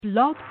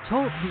Blog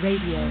Talk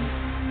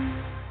Radio.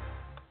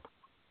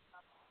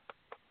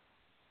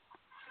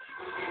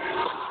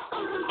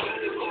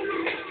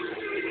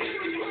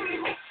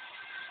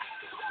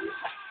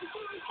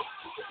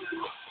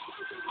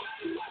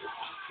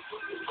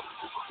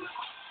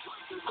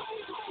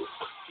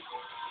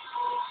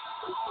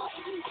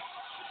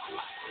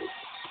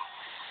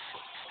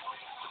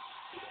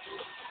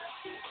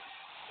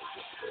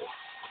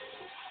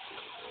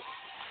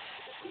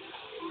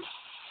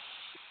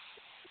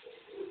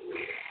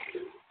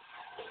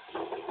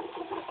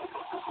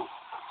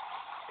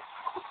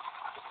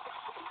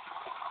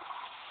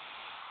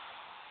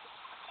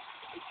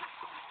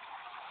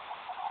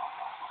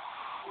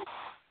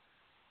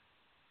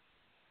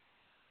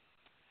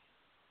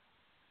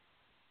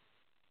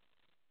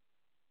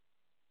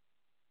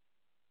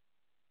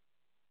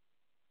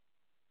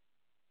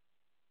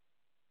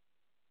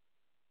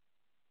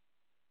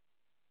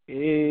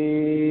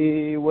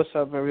 Hey, what's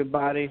up,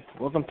 everybody?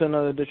 Welcome to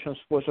another edition of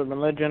Sports Urban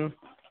Legend.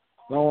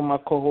 Along with my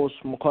co-host,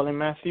 Macaulay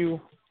Matthew.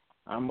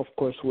 I'm, of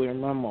course,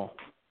 William Remo.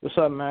 What's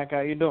up, Mac? How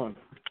you doing?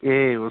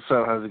 Hey, what's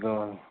up? How's it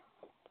going?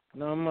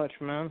 Not much,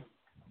 man.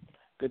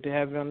 Good to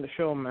have you on the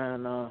show,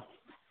 man.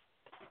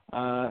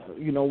 I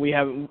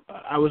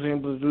wasn't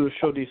able to do the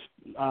show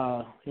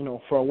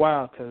for a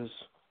while because,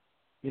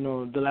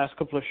 the last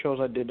couple of shows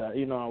I did, I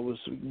was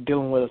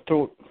dealing with a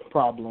throat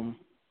problem,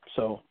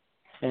 so.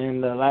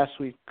 And last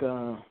week,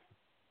 I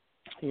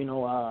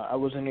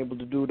wasn't able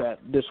to do that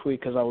this week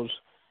because I was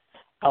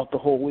out the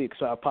whole week.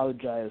 So I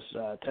apologize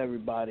to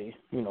everybody,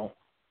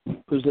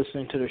 who's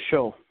listening to the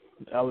show.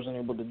 I wasn't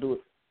able to do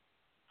it.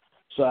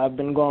 So I've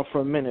been gone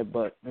for a minute,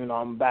 but,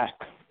 I'm back.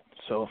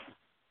 So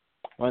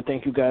I want to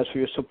thank you guys for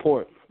your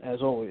support,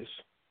 as always.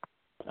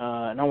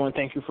 And I want to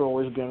thank you for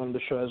always being on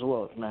the show as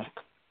well, Mac.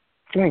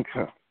 Thanks,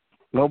 sir.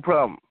 No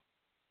problem.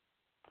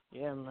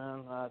 Yeah,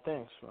 man.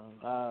 Thanks,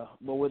 man.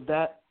 But with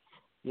that,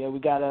 yeah, we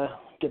got to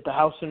get the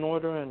house in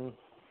order and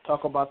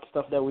talk about the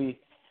stuff that we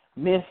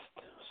missed.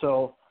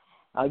 So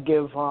I'll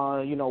give,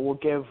 we'll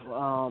give,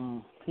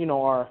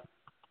 our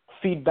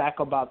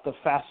feedback about the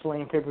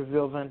Fastlane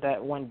pay-per-view event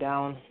that went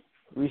down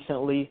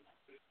recently.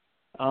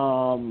 It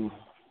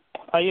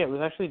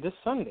was actually this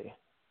Sunday.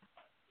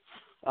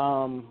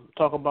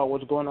 Talk about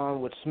what's going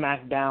on with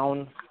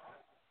SmackDown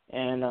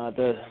and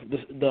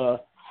the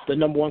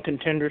number one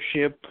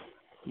contendership,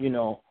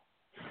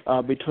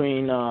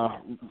 between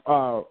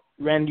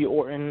Randy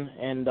Orton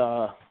and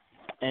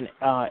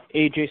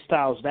AJ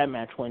Styles. That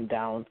match went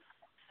down.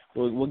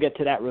 We'll get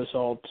to that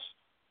result.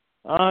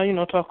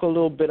 Talk a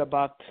little bit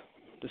about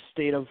the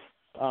state of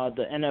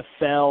the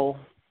NFL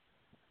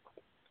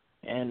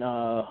and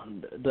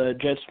the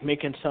Jets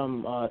making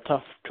some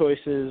tough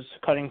choices,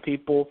 cutting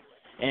people,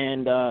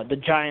 and the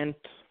Giants.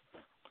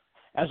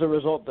 As a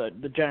result,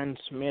 the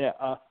Giants made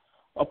a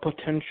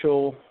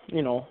potential,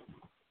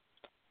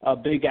 a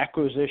big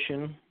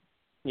acquisition.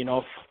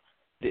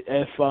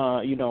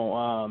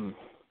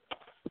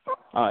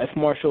 If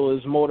Marshall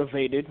is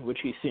motivated, which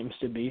he seems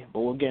to be,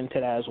 but we'll get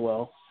into that as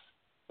well.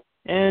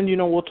 And,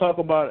 we'll talk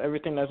about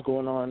everything that's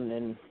going on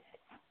in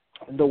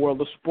the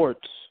world of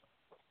sports.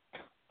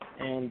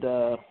 And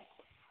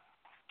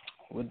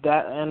with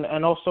that,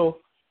 and also,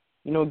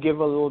 give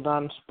a little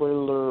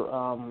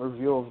non-spoiler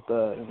review of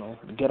the,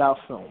 Get Out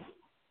film.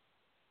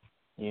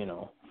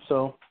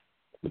 So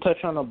we'll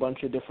touch on a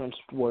bunch of different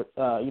sport,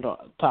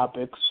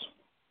 topics.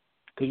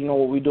 Because you know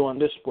what we do on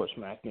this Sports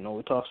Mac. We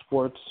talk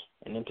sports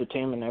and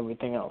entertainment and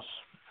everything else.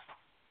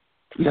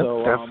 Yep,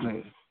 so,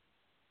 definitely.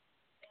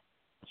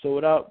 So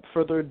without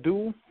further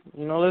ado,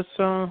 let's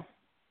talk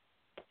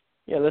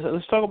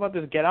about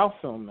this Get Out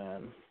film,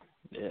 man.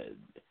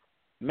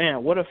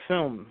 Man, what a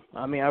film!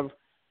 I mean, I've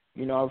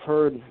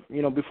heard,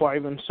 before I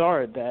even saw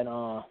it that,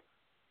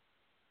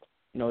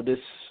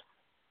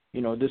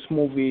 this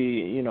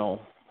movie,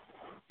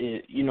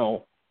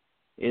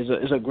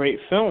 is a great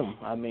film.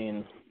 I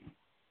mean.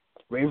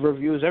 Rave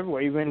reviews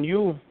everywhere. Even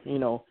you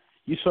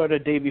saw it the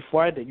day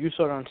before I did. You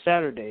saw it on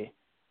Saturday.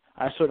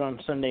 I saw it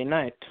on Sunday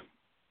night.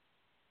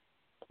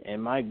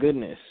 And my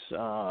goodness,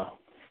 I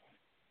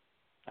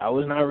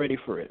was not ready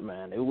for it,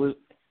 man. It was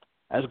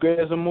as great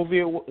as a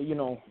movie. I knew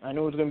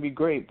it was going to be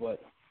great,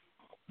 but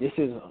this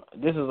is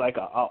like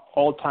a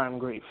all-time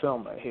great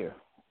film right here.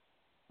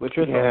 What's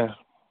your thoughts?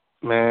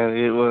 Man,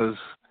 it was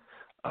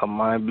a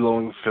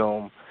mind-blowing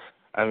film.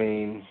 I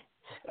mean,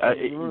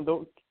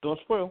 don't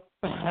spoil.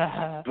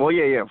 Well,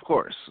 yeah, of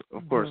course.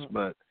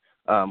 But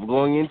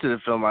going into the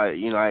film, I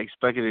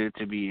expected it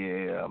to be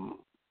a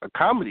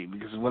comedy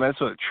because when I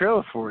saw the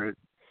trailer for it,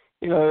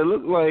 it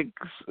looked like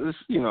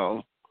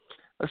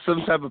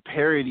some type of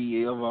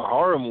parody of a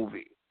horror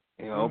movie,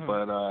 Mm-hmm.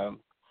 But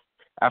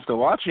after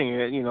watching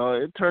it,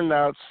 it turned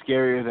out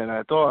scarier than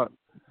I thought.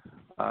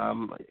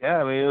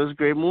 It was a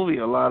great movie.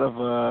 A lot of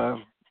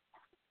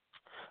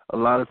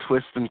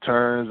twists and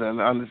turns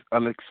and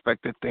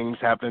unexpected things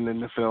happened in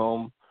the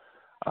film.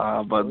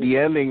 But the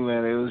ending,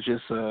 man, it was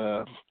just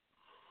a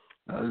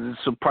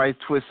surprise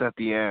twist at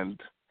the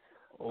end.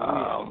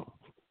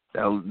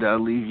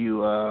 that'll leave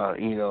you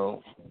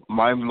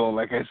mind blown,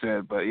 like I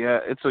said. But yeah,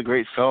 it's a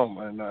great film,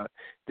 and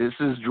this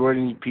is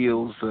Jordan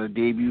Peele's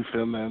debut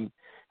film, and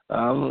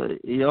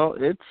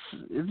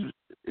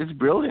it's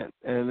brilliant,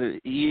 and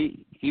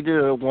he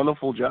did a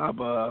wonderful job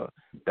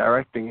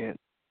directing it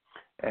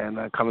and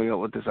coming up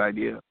with this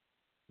idea.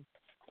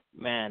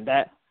 Man,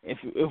 that if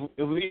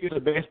we use a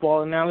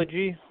baseball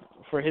analogy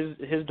for his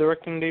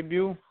directing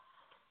debut,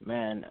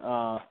 man,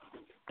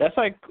 that's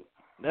like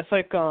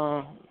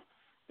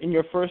in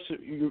your first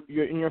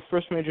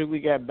major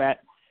league at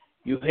bat,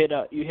 you hit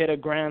a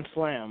grand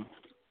slam.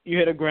 You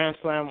hit a grand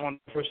slam on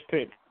the first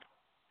pitch.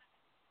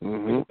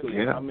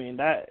 Yeah. I mean,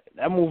 that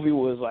movie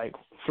was like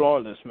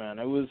flawless, man.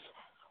 It was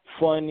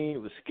funny,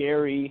 it was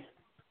scary,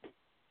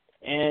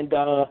 and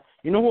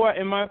you know what?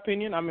 In my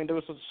opinion, I mean, there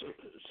was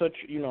such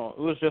it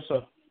was just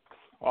a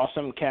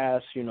awesome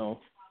cast.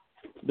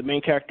 The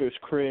main character is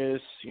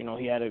Chris.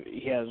 He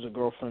has a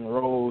girlfriend,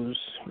 Rose.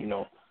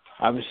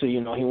 Obviously,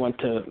 he went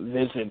to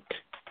visit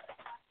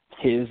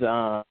his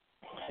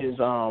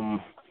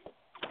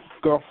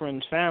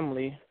girlfriend's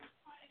family,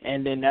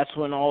 and then that's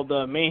when all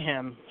the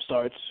mayhem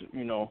starts.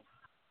 And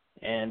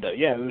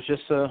yeah, it was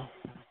just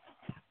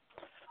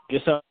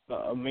a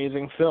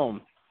amazing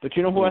film. But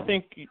you know who I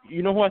think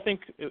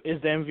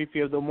is the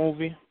MVP of the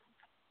movie?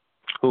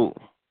 Who?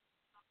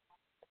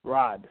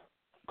 Rod,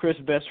 Chris'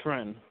 best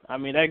friend. I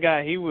mean, that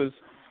guy, he was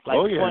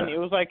funny. It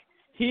was like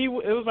he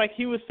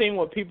was saying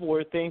what people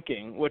were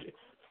thinking,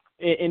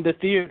 in the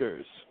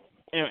theaters.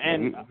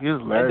 And he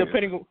was hilarious.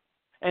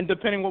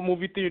 depending what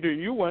movie theater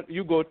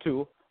you go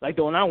to, like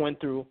the one I went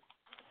through,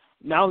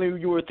 not only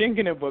you were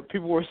thinking it, but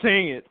people were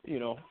saying it.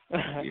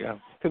 Yeah.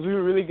 Because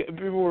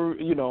people were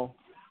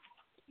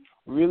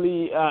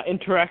really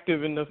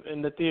interactive in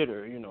the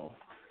theater.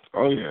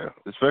 Oh yeah,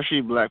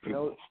 especially black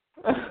people.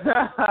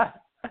 I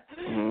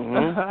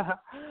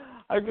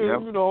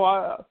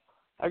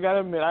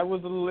gotta admit, I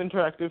was a little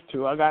interactive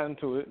too. I got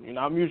into it.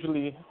 I'm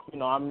usually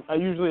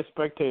a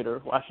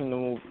spectator watching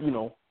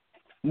the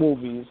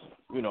movies,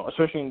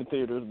 especially in the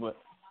theaters. But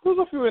there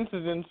was a few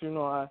incidents,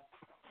 I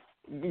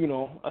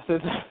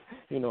said,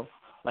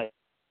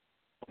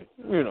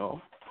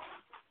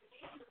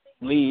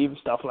 leave,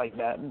 stuff like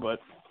that. But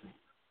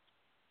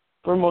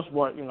for the most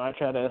part, I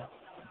try to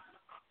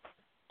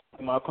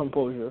keep my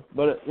composure.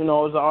 But it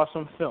was an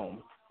awesome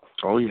film.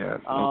 Oh yeah,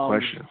 no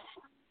question.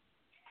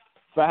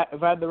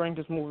 If I had to rank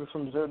this movie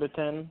from 0 to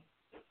 10,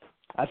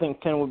 I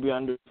think 10 would be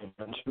under.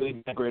 It's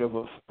really that great of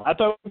a film. I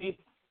thought it would be,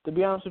 to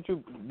be honest with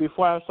you,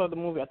 before I saw the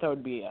movie, I thought it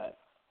would be an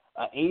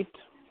 8,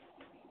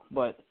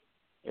 but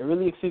it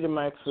really exceeded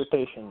my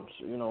expectations.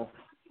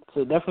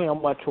 So definitely a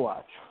much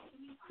watch.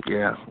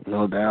 Yeah,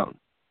 no doubt.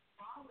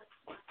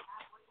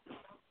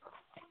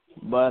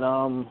 But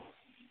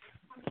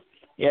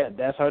yeah,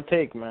 that's our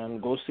take, man.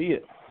 Go see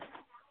it.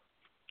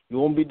 You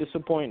won't be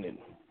disappointed.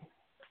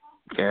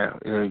 Yeah,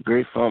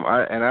 great film.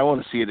 I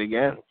want to see it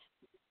again.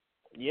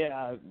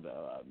 Yeah,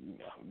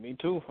 me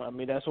too. I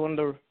mean, that's one of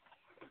the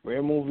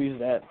rare movies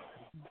that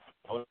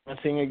I want to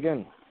see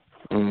again.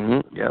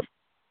 Yep.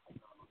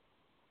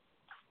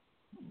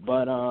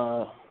 But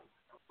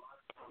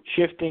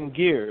shifting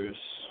gears.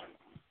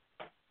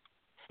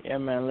 Yeah,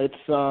 man. Let's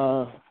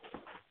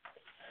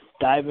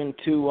dive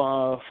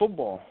into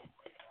football.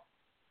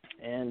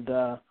 And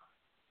the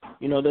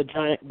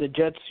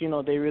Jets.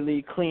 They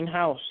really clean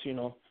house.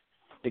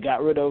 They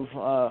got rid of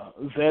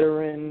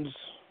veterans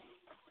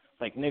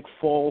like Nick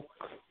Folk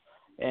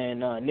and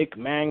Nick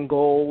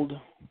Mangold,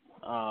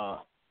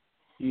 Darrelle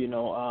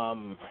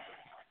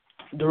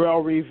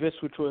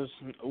Revis, which was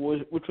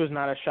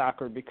not a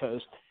shocker because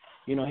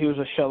he was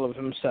a shell of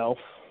himself,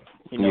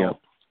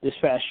 this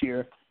past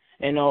year,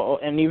 and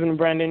even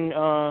Brandon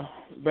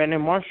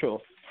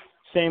Marshall,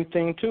 same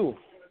thing too.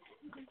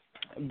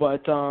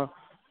 But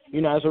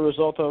as a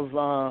result of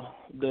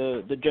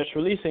the Jets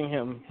releasing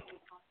him,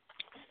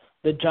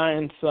 the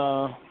Giants,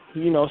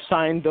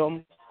 signed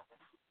them.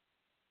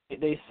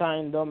 They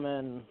signed them,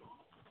 and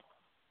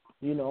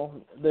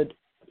the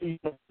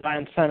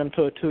Giants signed him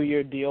to a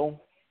 2-year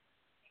deal.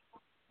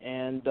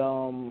 And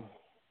the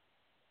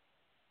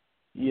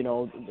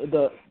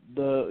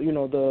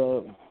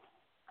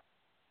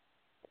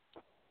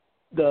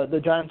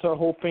Giants are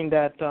hoping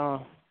that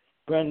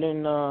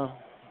Brandon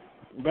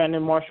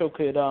Marshall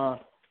could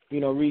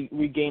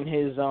regain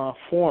his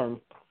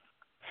form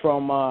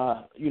from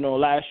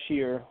last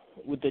year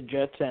with the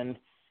Jets, and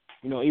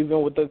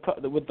even with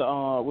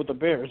the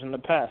Bears in the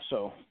past.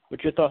 So,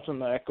 what's your thoughts on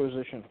the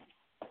acquisition?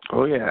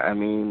 Oh yeah, I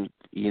mean,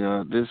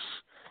 this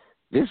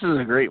is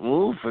a great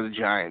move for the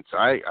Giants.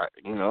 I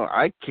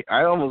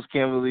almost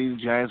can't believe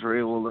the Giants were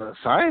able to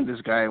sign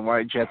this guy and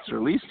why Jets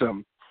released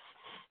him.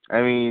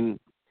 I mean,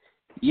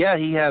 yeah,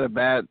 he had a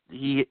bad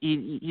he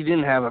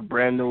didn't have a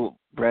Brandon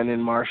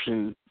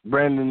Marshall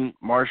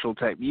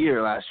type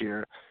year last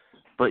year,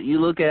 but you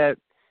look at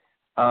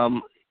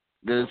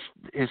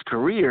his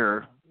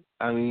career.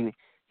 I mean,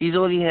 he's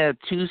only had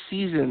 2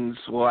 seasons.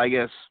 Well, I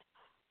guess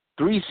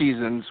 3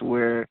 seasons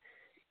where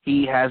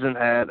he hasn't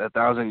had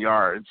 1,000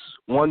 yards.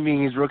 One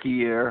being his rookie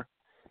year,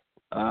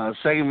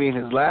 second being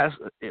his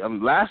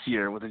last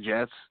year with the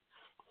Jets,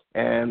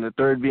 and the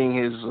third being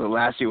his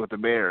last year with the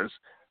Bears.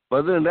 But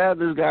other than that,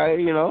 this guy,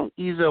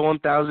 he's a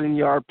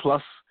 1,000-yard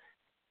plus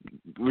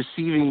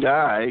receiving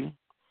guy,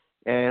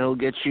 and he'll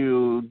get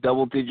you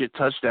double-digit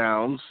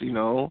touchdowns,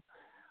 and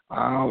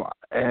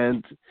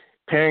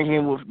pairing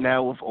him with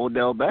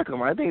Odell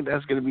Beckham, I think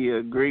that's going to be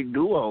a great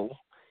duo.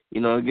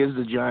 It gives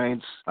the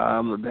Giants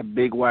that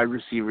big wide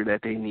receiver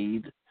that they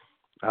need.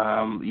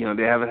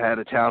 They haven't had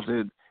a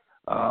talented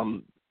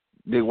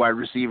big wide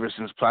receiver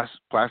since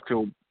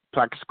Plaxico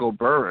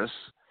Burress.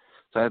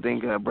 So I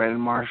think Brandon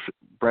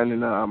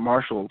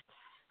Marshall,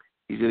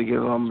 he's going to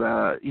give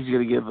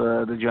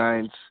the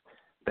Giants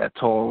that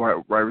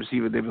tall wide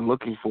receiver they've been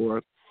looking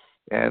for.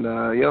 And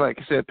like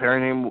I said,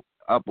 pairing him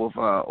up with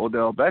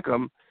Odell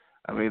Beckham,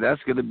 I mean,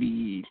 that's going to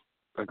be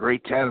a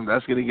great tandem.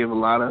 That's going to give a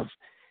lot of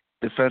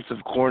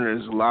defensive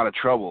corners a lot of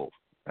trouble.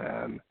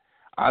 And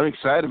I'm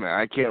excited, man.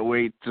 I can't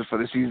wait for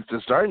the season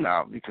to start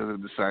now because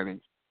of the signing.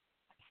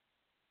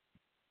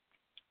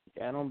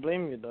 Yeah, I don't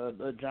blame you.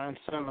 The Giants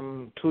sent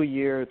him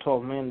 2-year,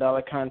 $12 million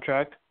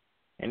contract,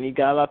 and he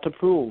got a lot to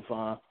prove.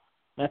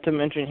 Not to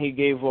mention he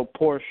gave a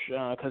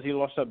Porsche because he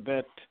lost a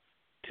bet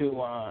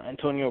to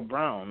Antonio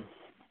Brown,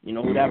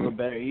 who'd have a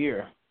better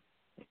year.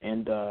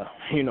 And,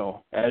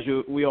 as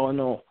we all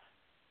know,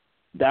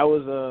 that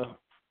was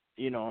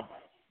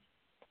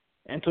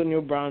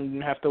Antonio Brown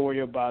didn't have to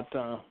worry about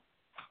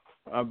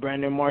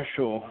Brandon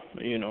Marshall,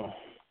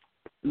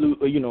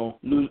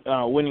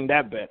 winning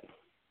that bet.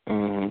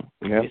 Yeah.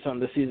 Based on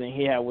the season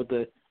he had with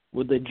the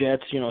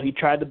Jets. He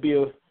tried to be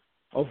a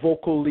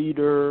vocal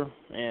leader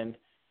and,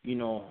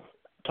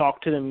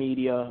 talk to the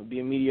media, be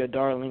a media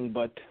darling,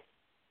 but,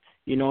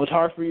 it's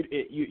hard for you,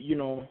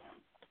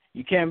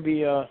 you can't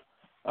be a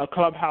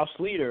clubhouse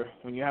leader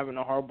when you're having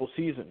a horrible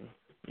season,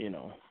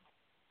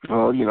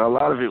 Well, a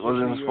lot of it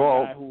wasn't his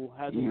fault.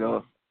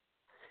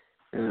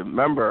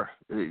 Remember,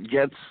 the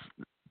Jets,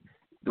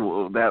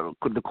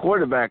 the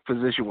quarterback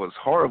position was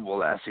horrible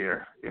last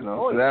year,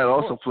 so that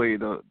also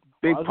played a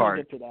big part.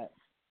 Get to that.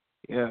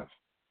 Yeah.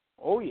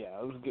 Oh, yeah,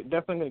 I was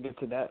definitely going to get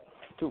to that,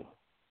 too.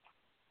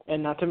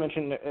 And not to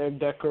mention Eric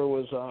Decker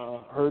was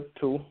hurt,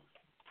 too.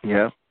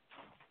 Yeah.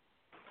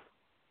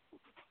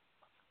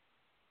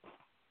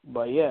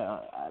 But, yeah,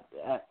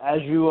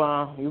 as you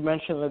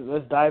mentioned,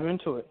 let's dive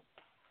into it.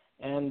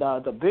 And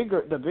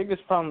the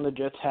biggest problem the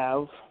Jets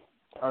have,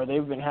 or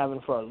they've been having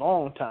for a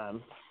long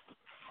time,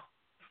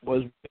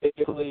 was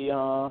basically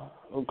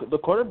the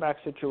quarterback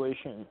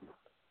situation.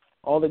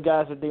 All the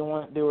guys that they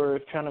were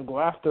trying to go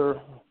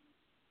after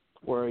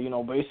were,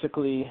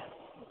 basically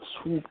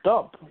swooped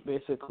up,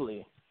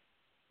 basically.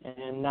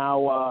 And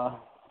now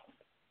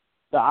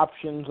the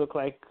options look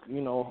like,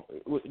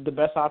 the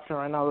best option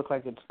right now looks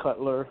like it's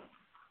Cutler.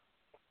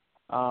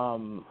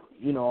 Obviously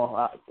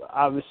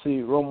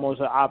Romo's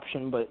an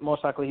option, but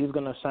most likely he's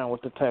going to sign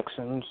with the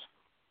Texans.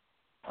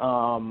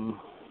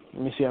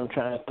 Let me see, I'm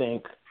trying to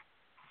think.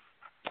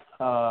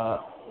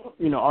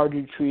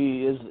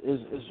 RG3 is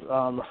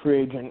a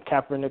free agent.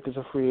 Kaepernick is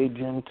a free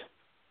agent.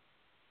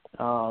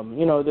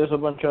 There's a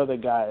bunch of other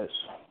guys,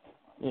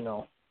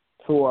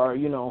 who are,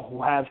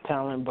 who have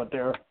talent, but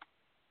they're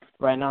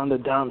right now on the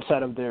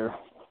downside of their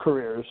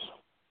careers.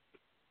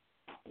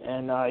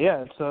 And,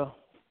 it's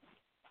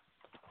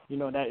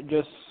that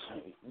just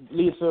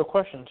leads to a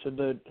question. Should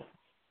the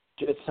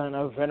Jets sign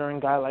a veteran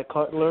guy like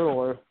Cutler,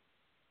 or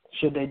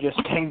should they just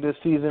tank this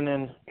season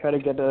and try to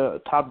get a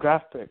top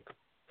draft pick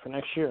for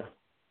next year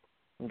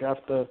and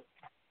draft the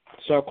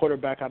star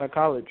quarterback out of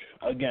college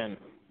again?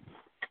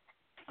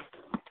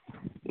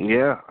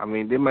 Yeah, I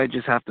mean, they might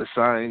just have to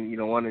sign,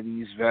 one of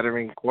these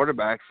veteran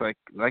quarterbacks, like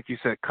you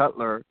said,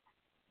 Cutler.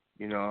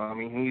 I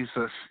mean,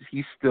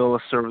 he's still a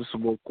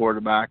serviceable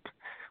quarterback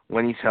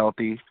when he's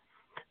healthy.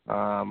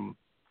 And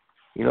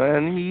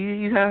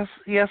he has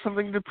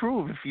something to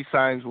prove if he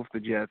signs with the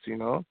Jets.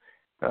 Can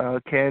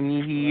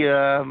he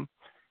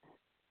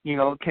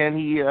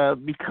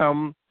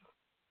become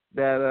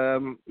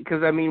that?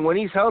 Because I mean, when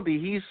he's healthy,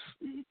 he's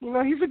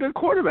a good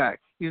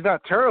quarterback. He's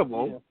not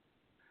terrible.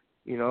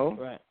 Yeah.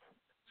 Right.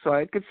 So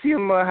I could see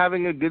him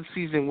having a good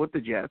season with the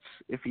Jets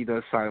if he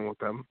does sign with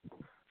them.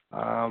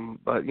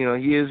 But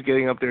he is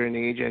getting up there in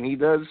age, and he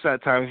does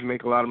at times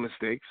make a lot of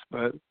mistakes.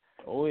 But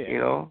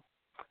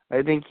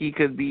I think he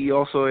could be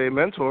also a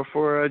mentor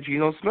for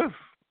Geno Smith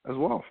as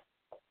well.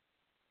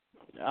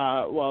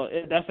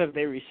 That's if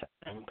they resign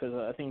him, because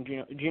I think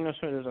Geno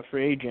Smith is a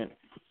free agent.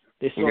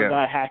 They still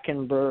got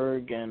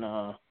Hackenberg and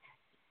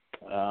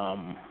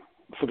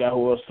forgot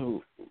who else.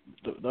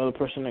 The other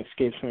person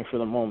escapes me for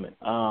the moment.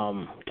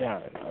 Damn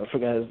it, I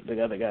forgot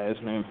the other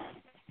guy's name.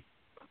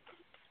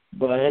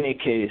 But in any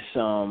case,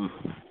 the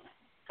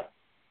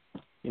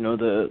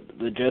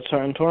Jets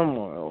are in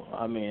turmoil.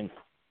 I mean,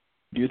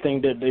 do you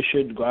think that they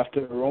should go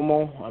after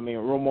Romo? I mean,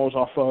 Romo's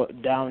off a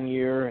down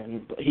year,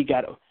 and he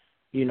got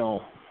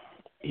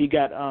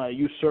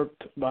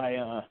usurped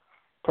by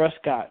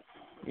Prescott,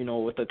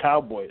 with the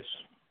Cowboys.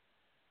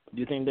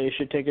 Do you think they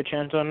should take a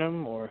chance on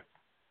him, or?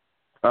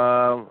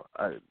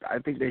 I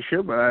think they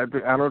should, but I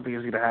don't think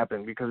it's going to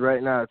happen because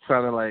right now it's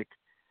sounding like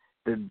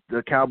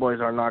the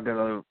Cowboys are not going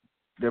to.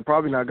 They're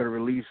probably not going to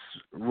release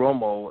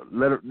Romo.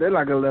 They're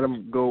not going to let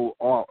him go.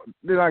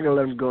 They're not going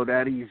to let him go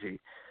that easy.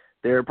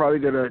 They're probably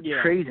going to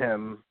trade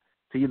him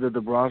to either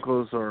the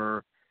Broncos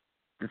or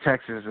the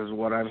Texans, is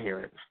what I'm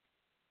hearing.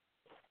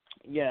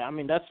 Yeah, I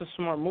mean that's a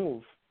smart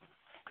move.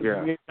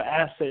 Yeah. If you have an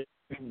asset,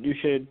 you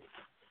should,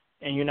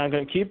 and you're not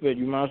going to keep it.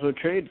 You might as well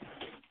trade.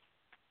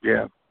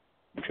 Yeah.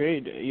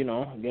 Trade,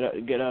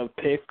 get a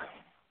pick,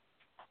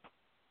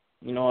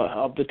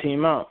 help the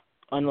team out.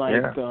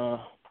 Unlike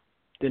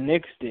the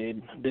Knicks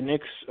did. The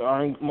Knicks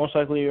most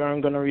likely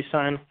aren't going to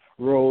re-sign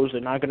Rose.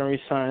 They're not going to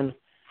re-sign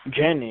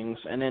Jennings,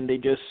 and then they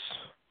just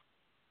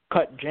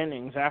cut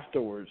Jennings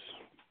afterwards.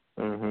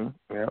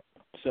 Yeah.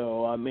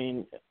 So I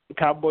mean, the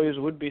Cowboys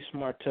would be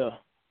smart to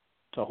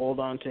hold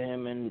on to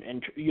him and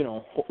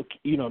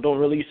don't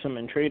release him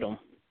and trade him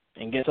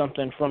and get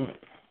something from it.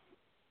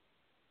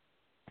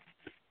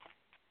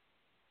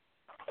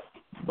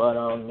 But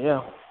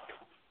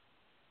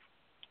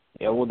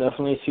we'll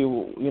definitely see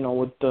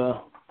what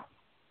the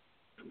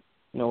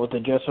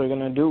Jets are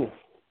gonna do,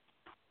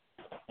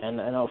 and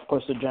of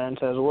course the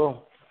Giants as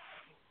well.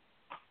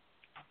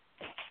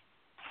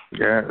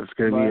 Yeah, it's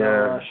gonna be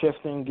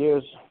shifting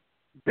gears.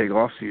 Big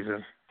off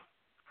season.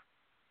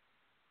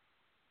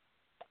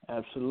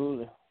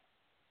 Absolutely.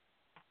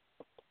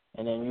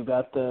 And then you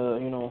got the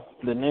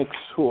Knicks,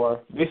 who are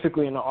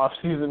basically in the off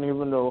season,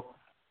 even though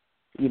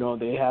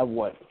they have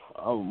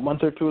a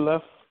month or two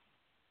left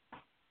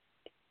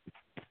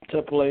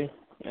to play,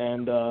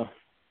 and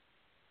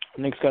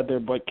Knicks got their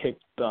butt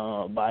kicked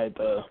by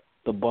the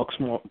Bucks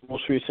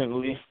most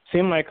recently.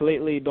 Seemed like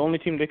lately the only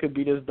team they could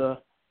beat is the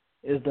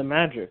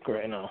Magic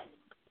right now.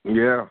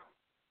 Yeah.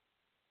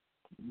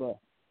 But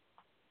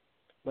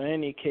in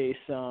any case,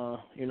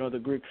 the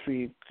Greek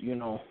Freak,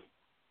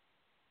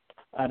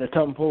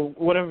 Adetumpo,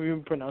 whatever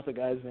you pronounce the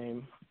guy's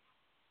name,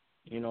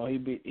 he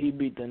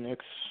beat the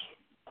Knicks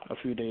a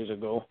few days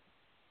ago.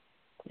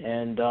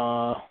 And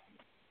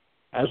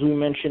as we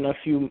mentioned a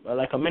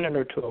minute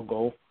or two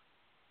ago,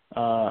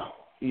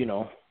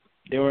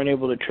 they weren't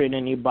able to trade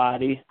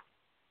anybody.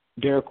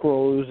 Derrick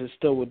Rose is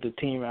still with the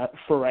team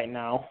for right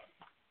now.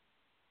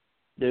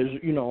 There's,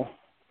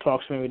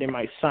 talks maybe they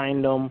might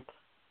sign them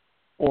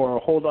or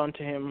hold on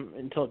to him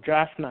until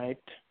draft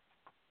night.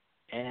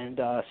 And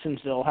since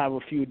they'll have a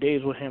few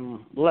days with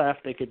him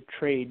left, they could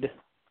trade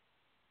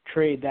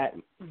that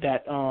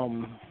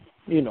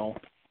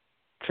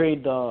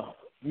trade the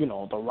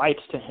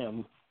rights to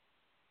him,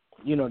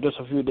 just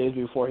a few days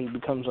before he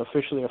becomes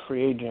officially a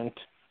free agent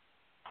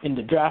in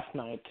the draft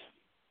night,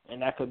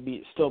 and that could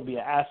still be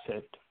an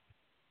asset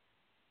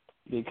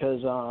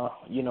because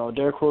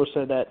Derrick Rose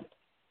said that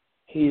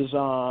he's his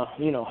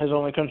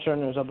only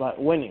concern is about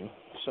winning.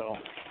 So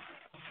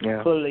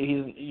clearly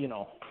he's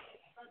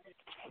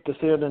to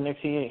say the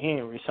Knicks he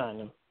ain't re-signing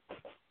him.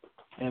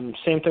 And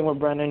same thing with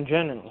Brandon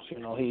Jennings.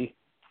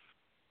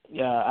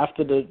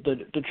 After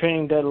the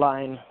training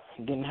deadline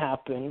didn't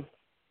happen,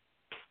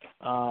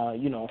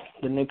 the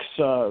Knicks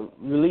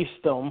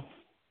released him.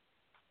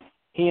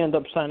 He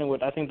ended up signing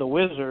with, I think, the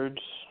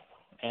Wizards,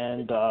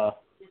 and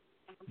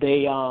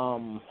they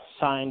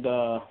signed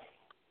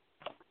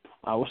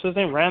what's his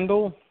name,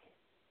 Randall,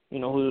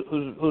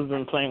 who's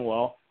been playing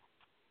well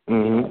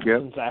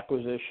since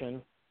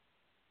acquisition.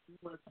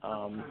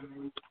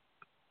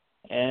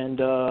 And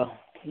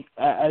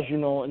as you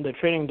know, in the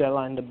trading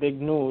deadline, the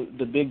big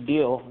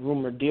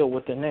rumored deal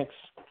with the Knicks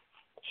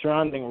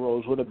surrounding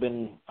Rose would have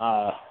been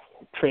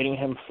trading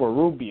him for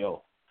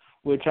Rubio,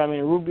 which, I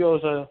mean, Rubio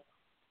is a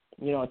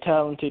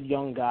talented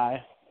young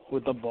guy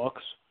with the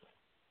Bucks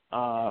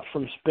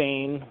from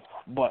Spain,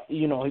 but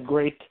a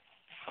great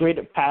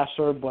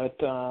passer, but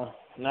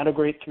not a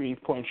great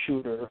 3-point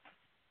shooter,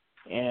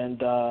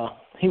 and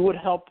he would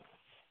help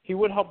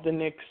the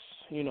Knicks,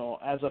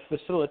 as a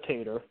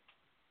facilitator.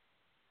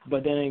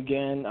 But then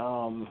again,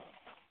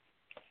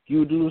 you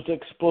would lose the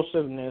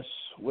explosiveness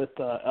with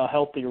a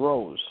healthy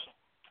Rose.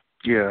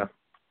 Yeah.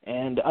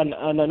 And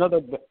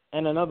another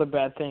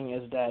bad thing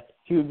is that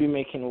he would be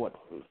making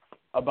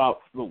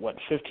about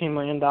 $15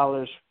 million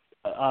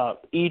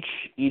each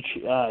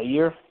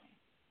year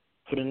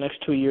for the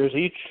next 2 years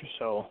each.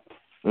 So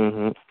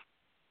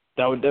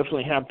that would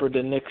definitely hamper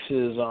the Knicks'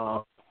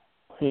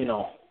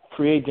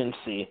 free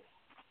agency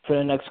for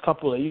the next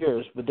couple of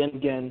years. But then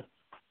again,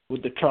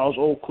 with the Charles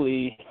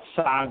Oakley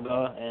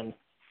saga and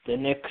the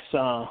Knicks,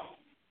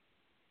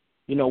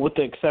 with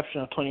the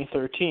exception of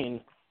 2013,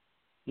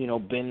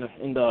 been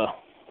in the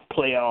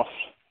playoff,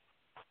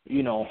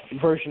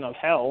 version of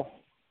hell,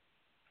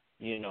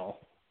 they're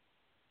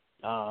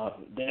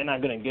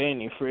not going to get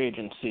any free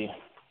agency,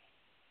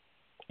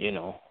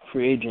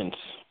 free agents.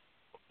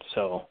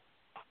 So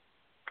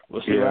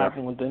we'll see what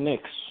happens with the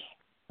Knicks.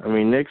 I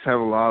mean, Knicks have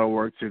a lot of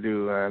work to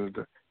do, and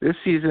this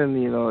season,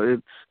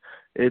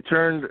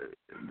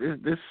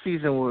 this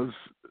season was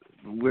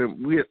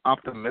we're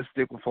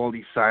optimistic with all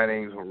these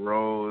signings,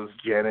 Rose,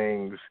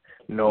 Jennings,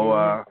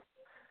 Noah,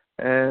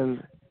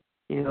 and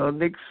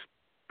Knicks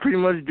pretty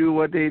much do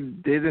what they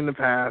did in the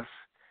past: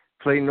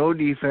 play no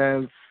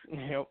defense,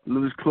 Yep.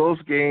 lose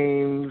close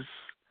games.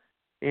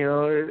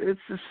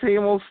 It's the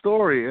same old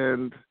story,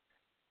 and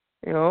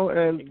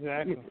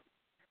Exactly.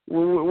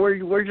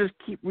 we're just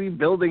keep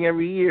rebuilding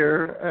every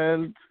year,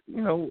 and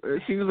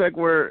it seems like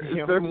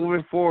instead of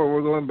moving forward,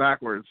 we're going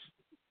backwards.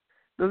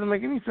 Doesn't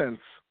make any sense.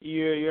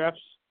 You're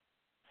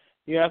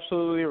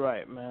absolutely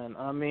right, man.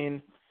 I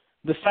mean,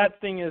 the sad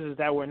thing is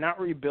that we're not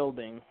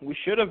rebuilding. We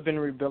should have been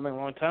rebuilding a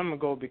long time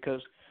ago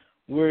because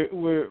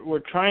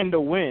we're trying to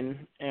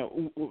win,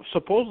 and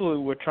supposedly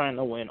we're trying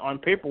to win. On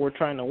paper, we're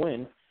trying to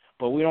win,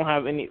 but we don't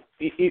have any.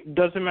 It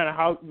doesn't matter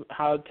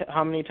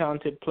how many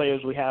talented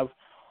players we have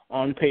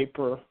on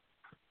paper.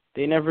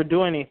 They never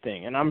do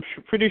anything, and I'm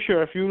pretty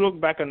sure if you look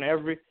back on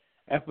every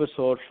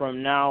episode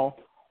from now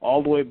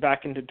all the way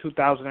back into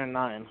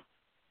 2009,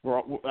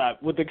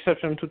 with the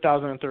exception of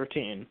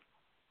 2013,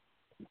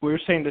 we're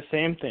saying the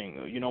same thing.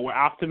 We're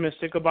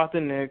optimistic about the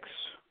Knicks.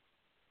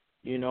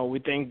 We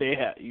think they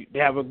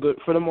have a good,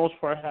 for the most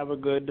part, have a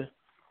good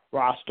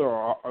roster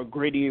or a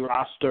gritty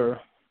roster.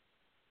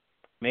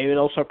 Maybe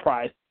they'll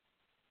surprise,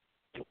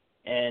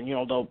 and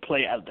they'll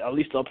play at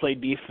least they'll play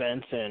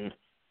defense and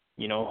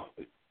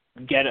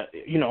get a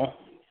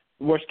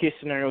worst case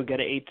scenario, get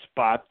an 8th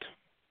spot,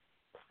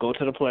 go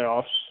to the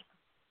playoffs.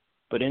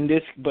 But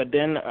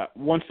then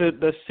once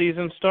the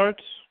season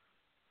starts,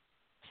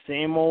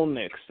 same old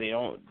Knicks. They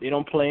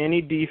don't play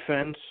any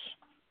defense.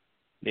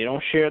 They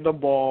don't share the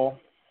ball,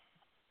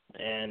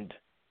 and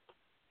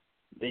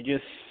they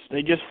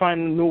just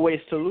find new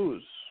ways to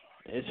lose.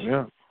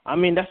 I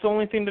mean, that's the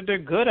only thing that they're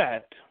good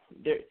at.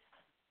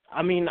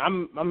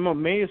 I'm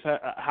amazed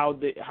at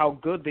how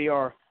good they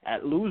are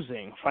at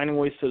losing, finding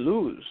ways to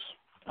lose.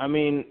 I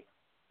mean,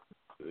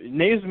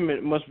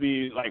 Naismith must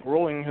be like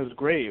rolling in his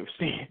grave,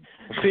 seeing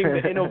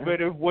the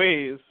innovative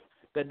ways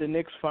that the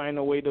Knicks find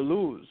a way to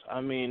lose. I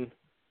mean,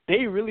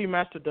 they really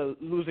mastered the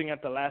losing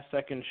at the last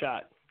second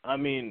shot. I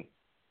mean,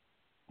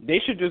 they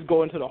should just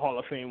go into the Hall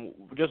of Fame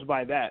just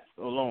by that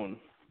alone.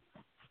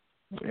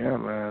 Yeah,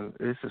 man.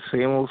 It's the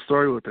same old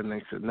story with the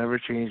Knicks. It never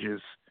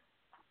changes.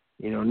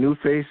 New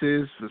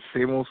faces, the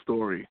same old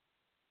story.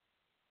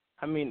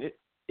 I mean,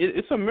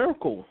 it's a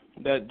miracle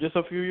that just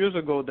a few years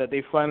ago that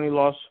they finally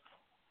lost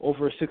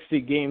over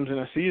 60 games in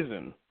a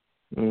season.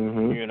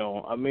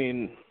 Mm-hmm. I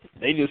mean,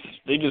 they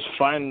just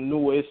find new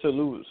ways to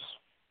lose.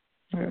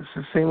 Yeah, it's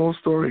the same old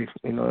story.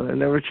 It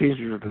never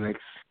changes with the Knicks.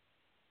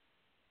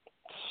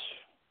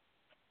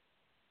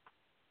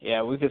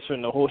 Yeah, we could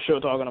spend the whole show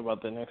talking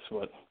about the Knicks,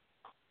 but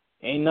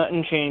ain't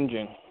nothing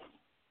changing.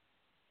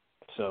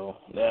 So,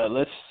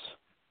 let's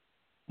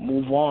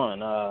move on.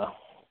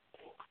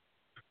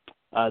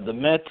 The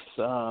Mets,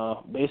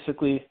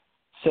 basically,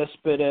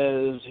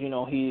 Cespedes,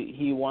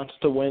 he wants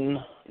to win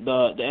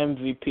the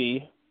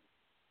MVP.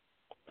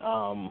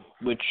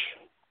 Which,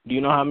 do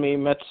you know how many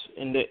Mets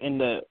in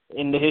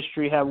the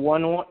history have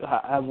won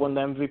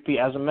the MVP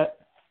as a Met?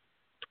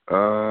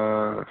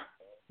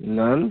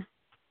 None.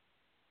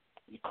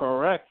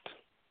 Correct.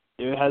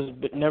 There has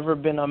never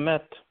been a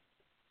Met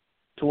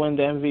to win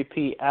the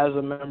MVP as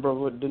a member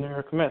of the New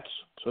York Mets.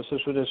 So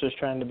Cespedes is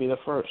trying to be the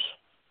first.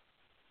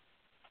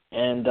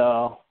 And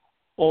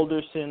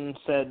Alderson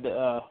said,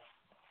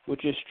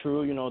 which is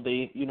true,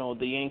 the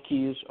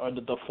Yankees are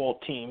the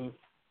default team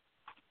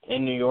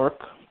in New York,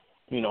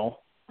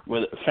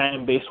 with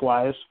fan base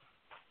wise,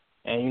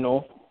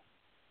 and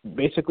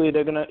basically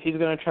he's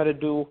gonna try to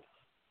do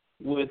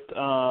with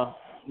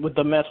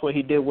the Mets what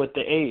he did with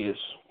the A's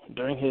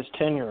during his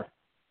tenure,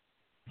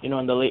 in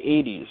the late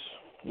 '80s,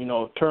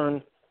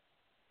 turn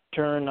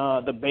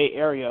the Bay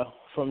Area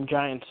from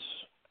Giant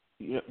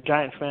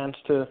fans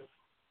to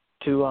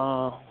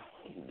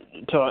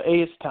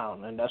A's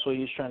town, and that's what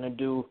he's trying to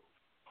do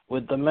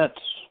with the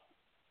Mets.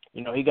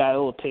 He got a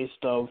little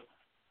taste of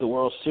the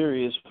World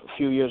Series a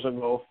few years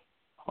ago,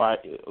 or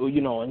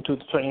in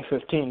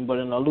 2015, but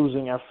in a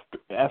losing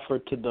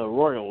effort to the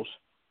Royals.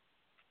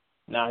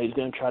 Now he's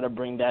going to try to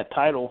bring that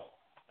title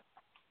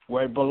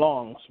where it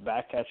belongs,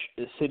 back at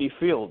Citi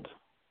Field.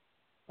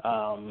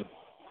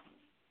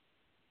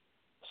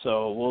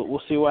 So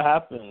we'll see what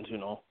happens.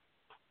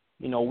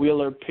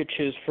 Wheeler pitched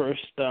his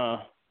first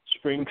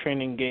spring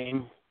training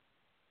game,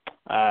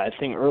 I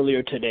think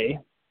earlier today.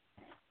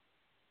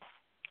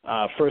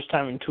 First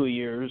time in 2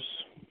 years.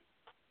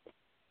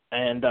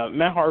 And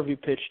Matt Harvey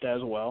pitched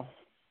as well.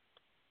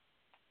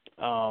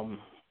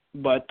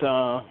 But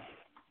the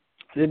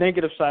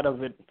negative side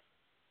of it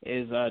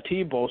is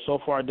Tebow. So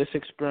far, this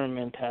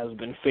experiment has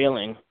been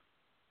failing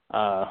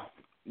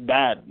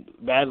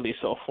badly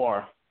so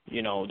far.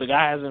 The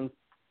guy hasn't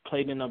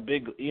played in a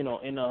big, he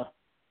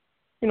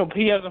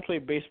hasn't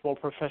played baseball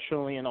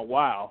professionally in a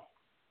while,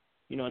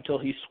 until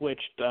he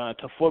switched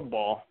to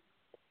football,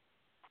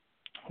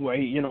 where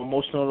he,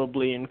 most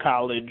notably in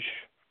college,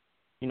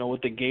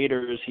 with the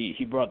Gators,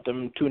 he brought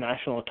them 2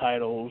 national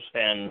titles,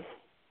 and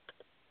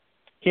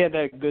he had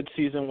that good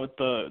season with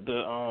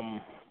the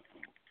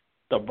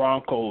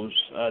Broncos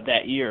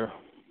that year,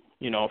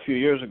 a few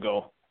years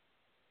ago.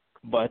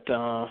 But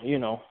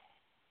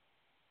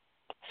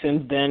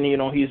since then,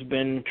 he's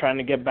been trying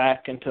to get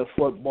back into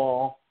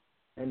football,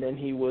 and then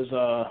he was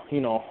a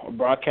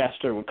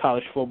broadcaster with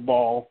college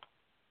football,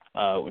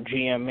 with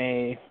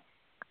GMA,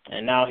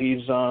 and now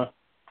he's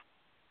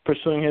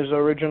pursuing his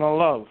original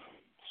love,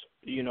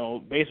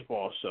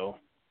 baseball. So,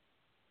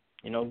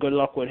 good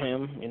luck with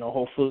him.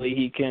 Hopefully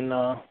he can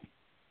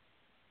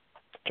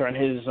turn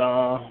his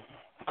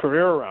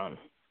career around,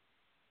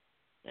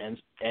 and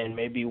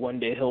maybe one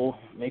day he'll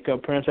make an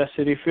appearance at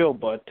Citi Field.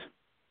 But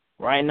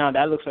right now,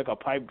 that looks like a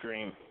pipe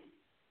dream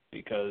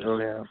because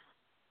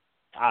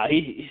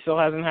he still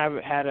hasn't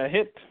had a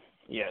hit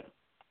yet. I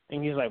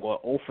think he's like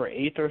 0 for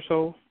 8 or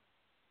so.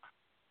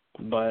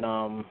 But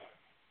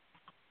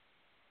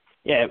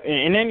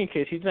in any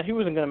case, he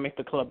wasn't gonna make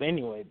the club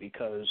anyway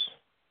because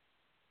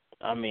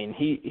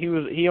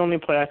he only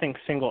played, I think,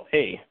 single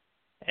A,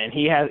 and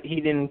he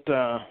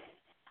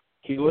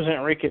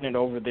wasn't raking it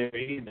over there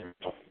either.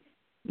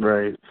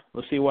 Right.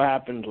 We'll see what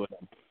happens with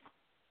him.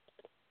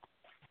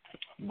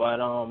 But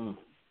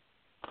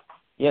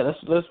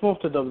let's move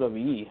to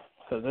WWE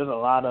because there's a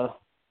lot of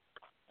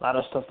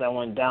stuff that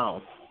went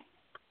down.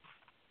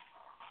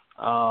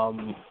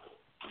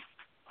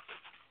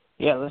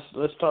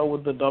 Let's start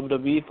with the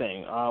WWE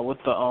thing.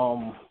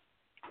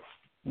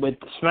 With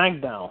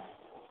SmackDown,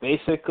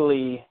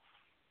 basically,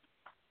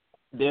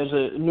 there's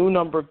a new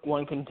number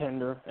one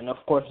contender, and of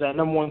course, that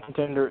number one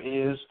contender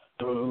is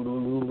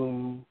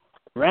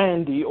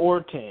Randy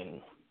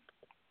Orton.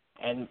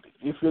 And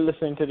if you're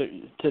listening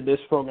to this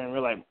program, you're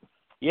like,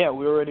 yeah,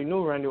 we already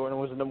knew Randy Orton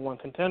was the number one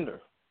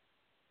contender.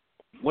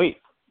 Wait,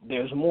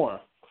 there's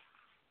more.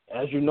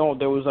 As you know,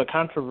 there was a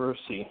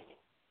controversy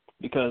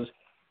because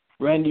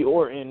Randy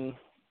Orton,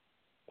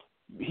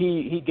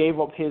 he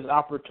gave up his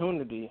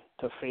opportunity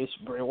to face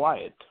Bray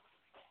Wyatt.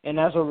 And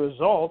as a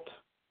result,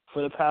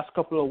 for the past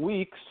couple of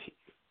weeks,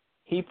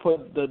 he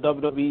put the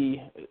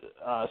WWE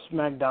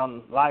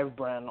SmackDown Live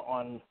brand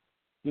on,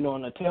 in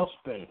a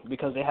tailspin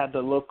because they had to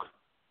look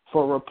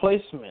for a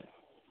replacement.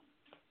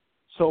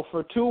 So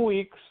for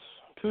 2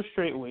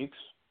 straight weeks,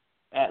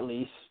 at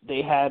least,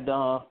 they had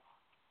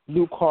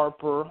Luke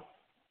Harper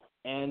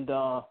and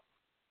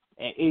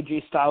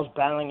AJ Styles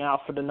battling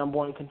out for the number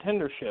one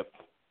contendership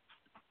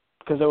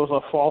because there was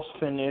a false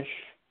finish,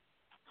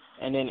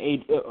 and then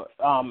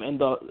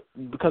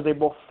because they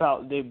both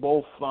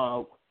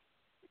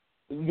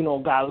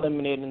got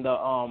eliminated in the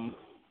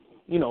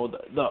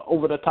the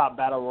over the top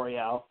battle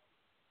royale,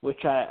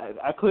 which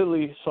I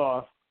clearly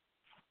saw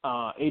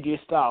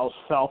AJ Styles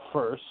fell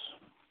first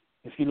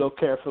if you look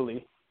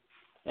carefully,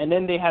 and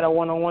then they had a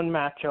one-on-one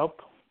matchup,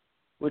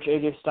 which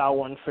AJ Styles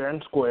won fair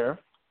and square.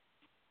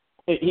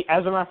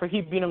 As a matter of fact,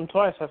 he beat him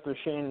twice after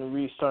Shane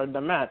restarted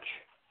the match.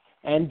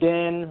 And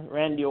then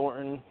Randy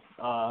Orton,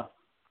 had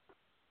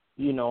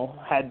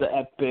the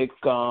epic,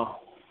 promo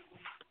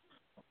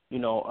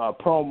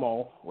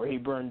where he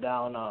burned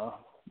down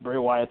Bray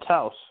Wyatt's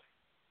house,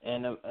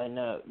 and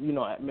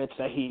admits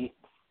that he's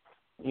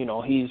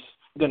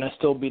gonna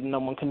still be the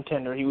number one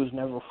contender. He was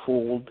never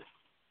fooled,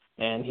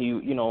 and he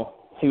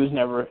was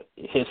never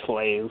his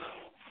slave.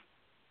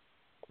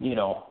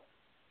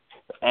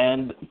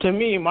 And to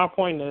me, my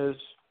point is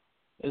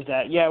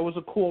that, it was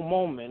a cool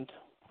moment,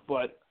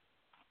 but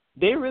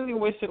they really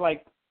wasted,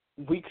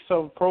 weeks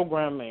of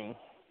programming.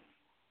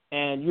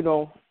 And,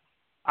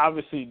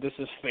 obviously this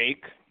is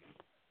fake,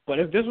 but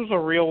if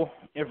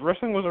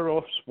wrestling was a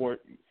real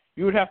sport,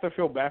 you would have to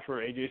feel bad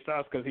for AJ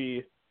Styles because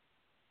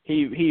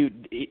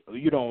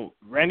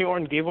Randy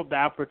Orton gave up the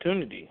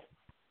opportunity.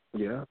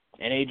 Yeah.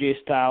 And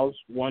AJ Styles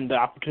won the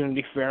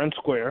opportunity fair and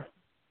square,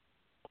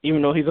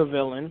 even though he's a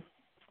villain.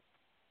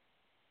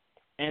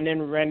 And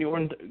then Randy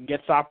Orton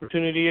gets the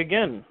opportunity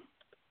again.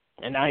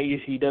 And now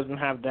he doesn't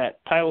have that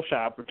title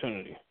shot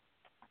opportunity.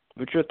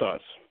 What's your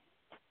thoughts?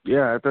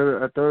 Yeah, I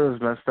thought it was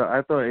messed up.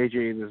 I thought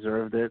AJ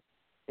deserved it,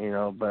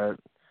 but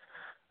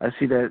I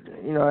see that,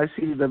 I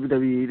see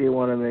WWE, they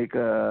want to make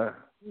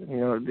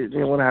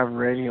they want to have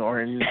Randy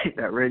Orton,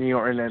 that Randy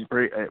Orton and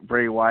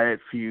Bray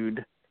Wyatt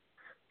feud.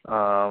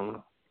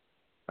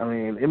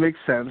 It makes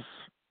sense,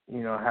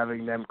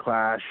 having them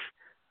clash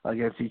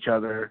against each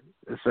other,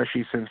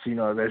 especially since,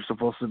 they're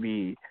supposed to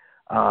be,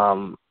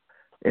 in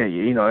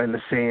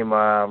the same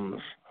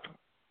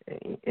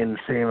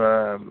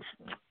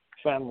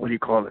family. What do you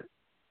call it?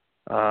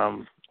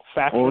 Faction.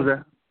 What was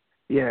that?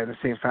 Yeah, in the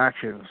same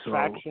faction. So,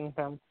 faction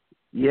family.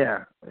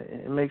 Yeah,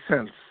 it makes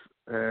sense,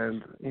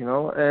 and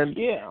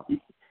yeah,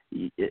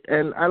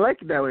 and I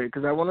like it that way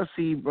because I want to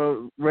see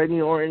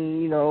Randy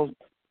Orton,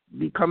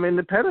 become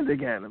independent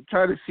again. I'm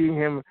trying to see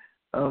him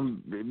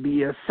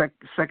be a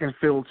second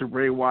fiddle to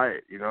Bray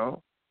Wyatt,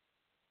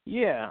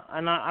 Yeah,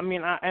 and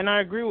I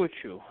agree with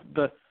you.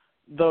 The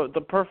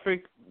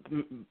perfect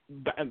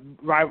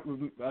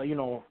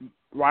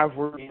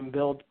rivalry and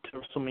build to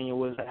WrestleMania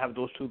was to have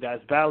those two guys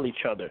battle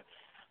each other,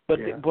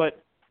 with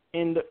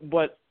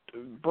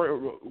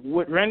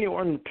Randy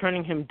Orton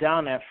turning him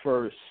down at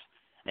first,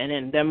 and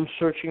then them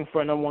searching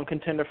for a number one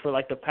contender for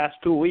the past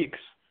 2 weeks,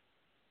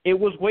 it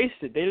was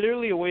wasted. They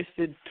literally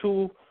wasted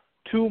two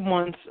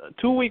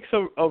 2 weeks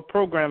of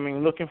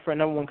programming looking for a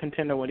number one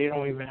contender when they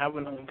don't even have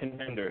a number one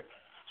contender.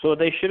 So what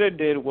they should have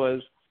did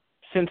was,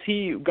 since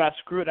he got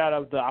screwed out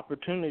of the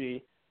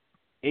opportunity,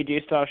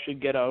 AJ Styles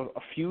should get a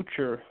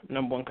future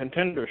number one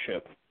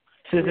contendership.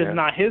 Since it's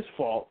not his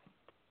fault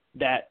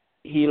that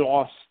he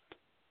lost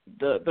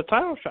the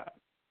title shot.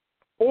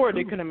 Or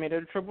they could have made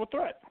it a triple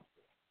threat.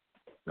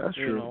 That's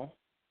true. You know?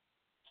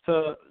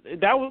 So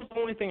that was the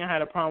only thing I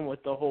had a problem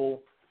with, the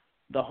whole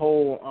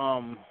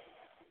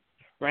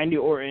Randy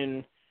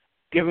Orton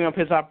giving up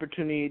his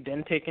opportunity,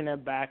 then taking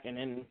it back, and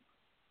then,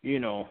 you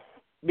know,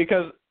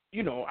 because,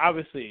 you know,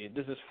 obviously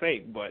this is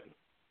fake, but,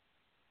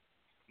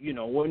 you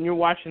know, when you're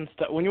watching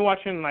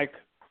like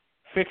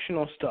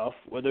fictional stuff,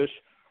 whether it's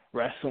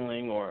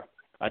wrestling or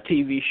a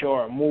TV show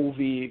or a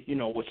movie, you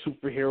know, with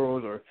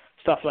superheroes or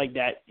stuff like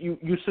that,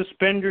 you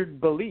suspend your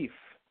belief.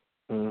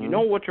 You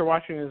know what you're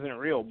watching isn't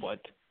real,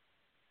 but,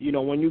 you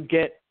know, when you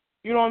get,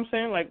 you know what I'm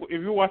saying? Like,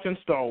 if you're watching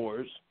Star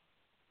Wars,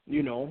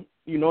 you know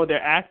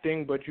they're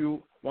acting, but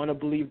you want to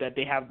believe that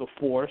they have the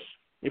Force.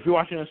 If you're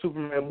watching a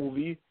Superman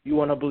movie, you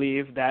want to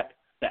believe that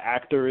the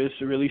actor is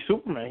really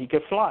Superman. He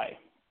could fly.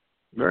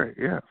 Right,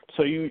 yeah.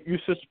 So you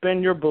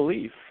suspend your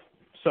belief.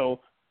 So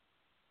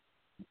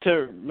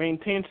to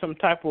maintain some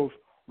type of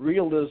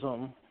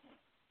realism,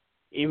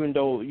 even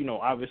though, you know,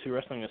 obviously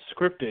wrestling is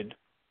scripted,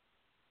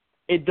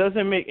 it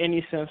doesn't make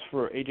any sense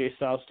for AJ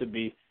Styles to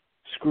be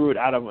screwed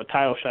out of a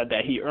title shot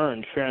that he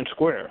earned fair and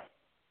square.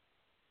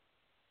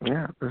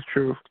 Yeah, that's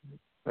true.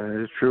 That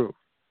is true.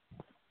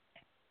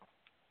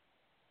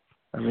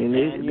 I mean,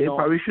 they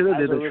probably should have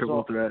did a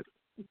triple threat.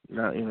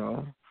 Not, you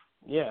know.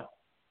 Yeah.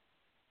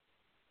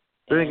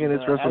 Then again,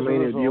 it's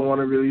WrestleMania. Do you want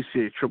to really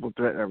see a triple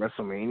threat at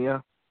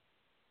WrestleMania?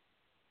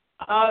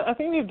 I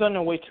think they've done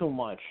it way too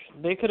much.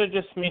 They could have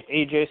just made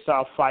AJ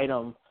Styles fight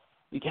him.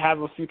 You can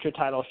have a future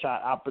title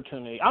shot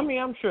opportunity. I mean,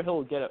 I'm sure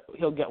he'll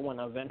get one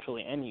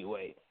eventually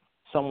anyway,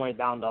 somewhere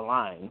down the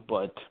line.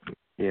 But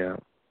yeah,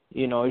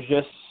 you know,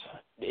 it's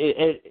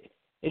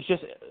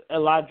just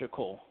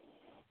illogical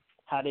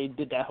how they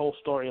did that whole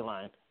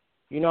storyline.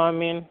 You know what I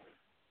mean?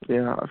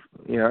 Yeah, I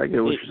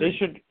get what you're saying. They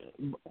should.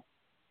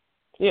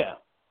 Yeah,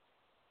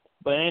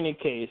 but in any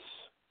case,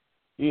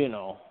 you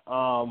know,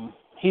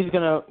 he's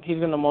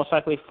gonna most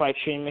likely fight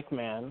Shane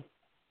McMahon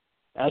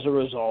as a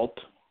result.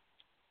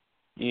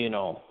 You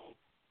know,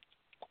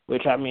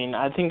 which, I mean,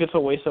 I think it's a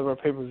waste of a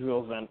pay-per-view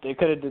event. They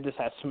could have did this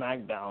at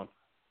SmackDown.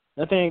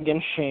 Nothing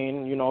against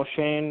Shane. You know,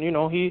 Shane, he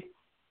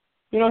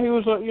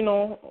was,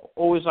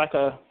 always like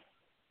a,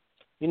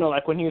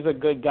 like when he was a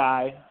good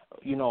guy,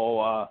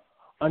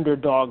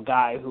 underdog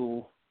guy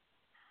who's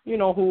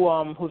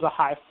a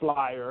high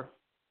flyer.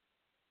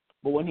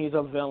 But when he's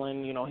a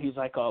villain, he's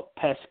like a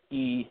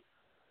pesky,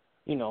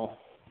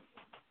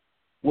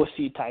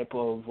 wussy type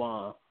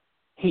of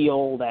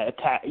heel that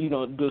attack,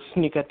 does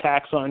sneak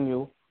attacks on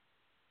you.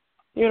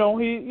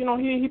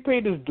 He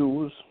paid his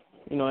dues,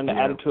 in the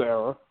Attitude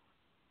Era.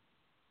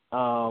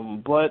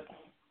 But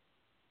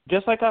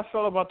just like I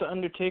felt about the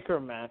Undertaker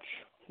match,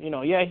 he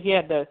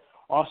had that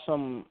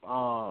awesome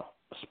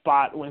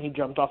spot when he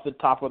jumped off the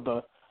top of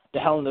the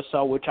Hell in the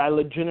Cell, which I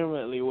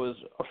legitimately was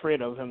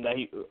afraid of him,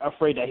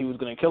 afraid that he was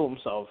going to kill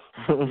himself.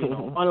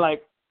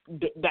 Unlike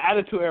the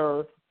Attitude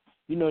Era,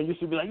 used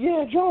to be like,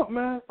 yeah, jump,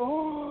 man.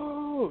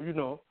 Oh,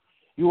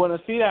 you want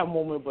to see that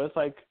moment, but it's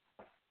like,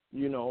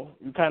 you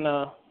kind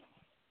of,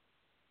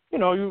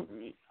 you're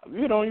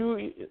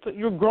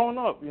growing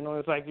up.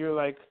 It's like you're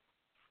like,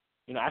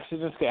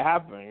 accidents can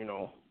happen.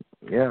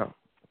 Yeah,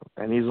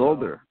 and he's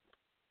older.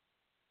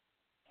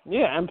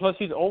 Yeah, and plus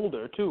he's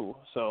older too,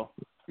 so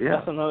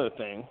that's another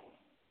thing.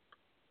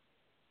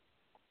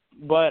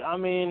 But I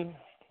mean,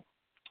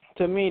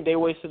 to me, they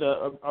wasted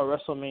a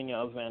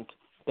WrestleMania event.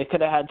 They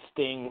could have had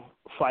Sting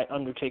fight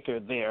Undertaker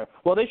there.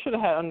 Well, they should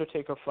have had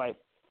Undertaker fight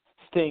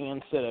Sting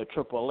instead of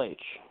Triple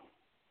H.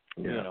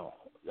 Yeah.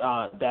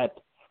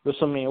 That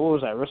WrestleMania, what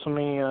was that,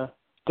 WrestleMania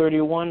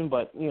 31?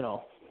 But,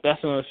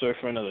 that's another story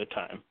for another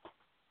time.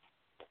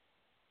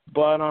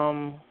 But,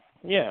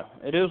 yeah,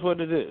 it is what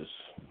it is.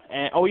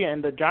 And,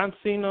 and the John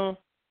Cena,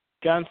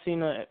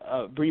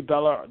 Brie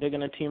Bella, they're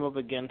going to team up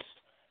against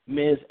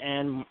Miz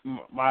and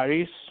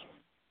Maurice.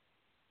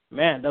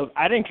 Man,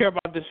 I didn't care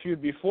about this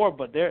feud before,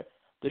 but the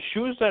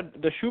shoe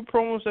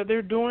promos that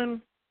they're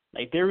doing,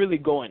 like, they're really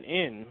going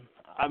in.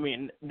 I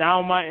mean,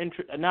 now I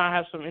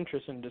have some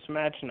interest in this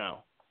match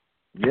now.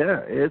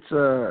 Yeah, it's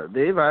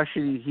they've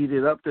actually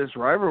heated up this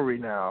rivalry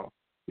now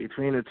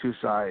between the two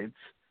sides.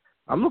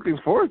 I'm looking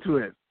forward to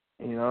it.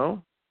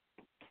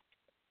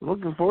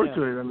 Looking forward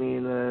to it. I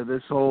mean,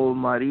 this whole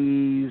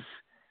Maurice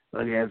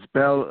against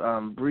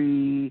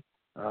Brie,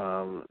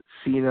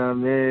 Cena,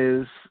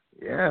 Miz.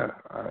 Yeah,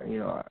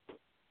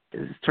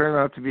 it's turned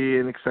out to be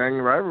an exciting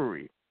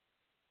rivalry.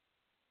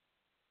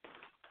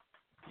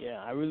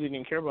 Yeah, I really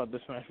didn't care about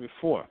this match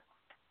before.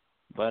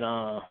 But,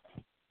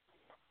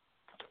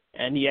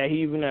 and yeah,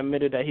 he even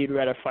admitted that he'd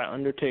rather fight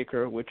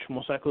Undertaker, which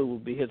most likely will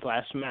be his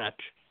last match.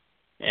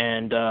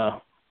 And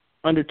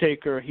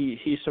Undertaker,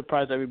 he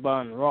surprised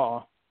everybody on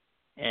Raw.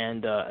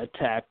 and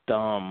attacked.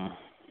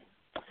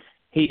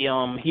 He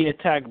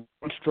attacked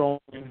Braun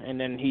Strowman, and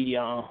then he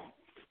what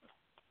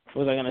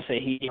was I gonna say?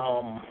 He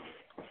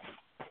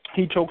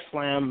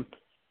chokeslammed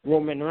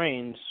Roman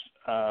Reigns,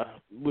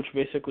 which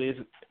basically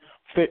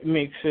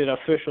makes it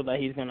official that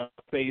he's gonna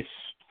face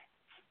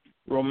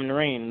Roman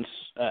Reigns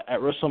at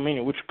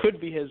WrestleMania, which could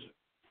be his,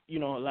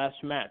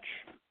 last match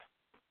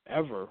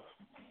ever.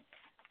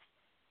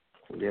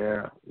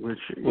 Yeah, which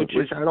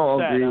I don't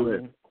sad, agree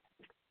with.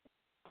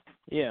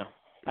 Yeah,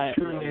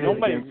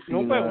 nobody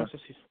wants to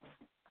see.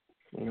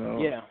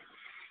 Yeah,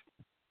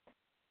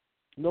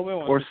 nobody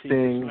wants to see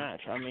this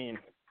match. I mean,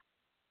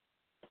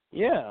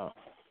 yeah,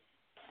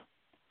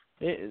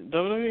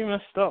 WWE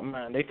messed up,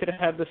 man. They could have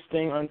had the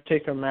Sting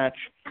Undertaker match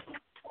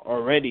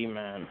already,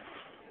 man.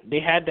 They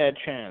had that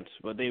chance,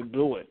 but they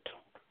blew it.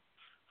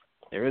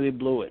 They really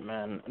blew it,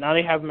 man. Now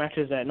they have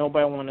matches that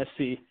nobody want to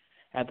see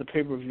at the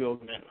pay-per-view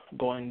event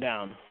going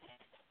down.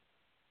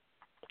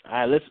 All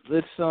right,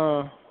 let's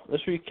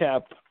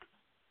recap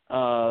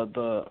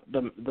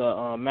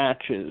the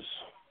matches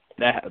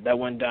that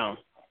went down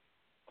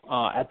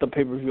at the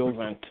pay-per-view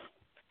event.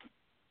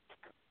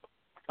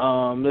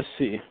 Let's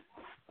see.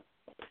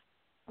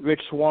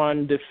 Rich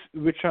Swann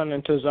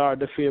and Cesaro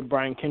defeated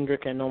Brian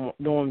Kendrick and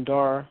Noam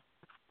Dar.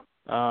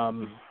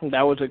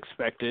 That was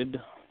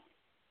expected.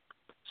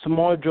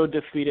 Samoa Joe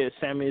defeated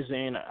Sami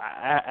Zayn.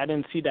 I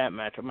didn't see that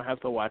match. I'm gonna have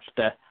to watch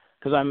that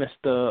because I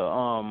missed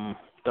the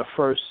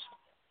first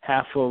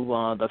half of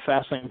the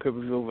Fastlane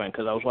pay-per-view event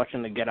because I was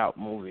watching the Get Out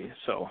movie.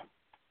 So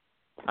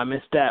I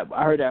missed that.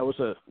 I heard that was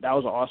an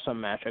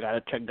awesome match. I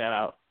gotta check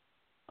that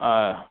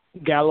out.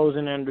 Gallows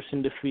and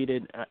Anderson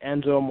defeated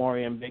Enzo Amore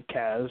and Big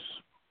Cass.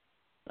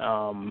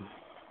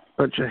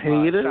 Bunch of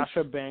haters.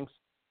 Sasha Banks.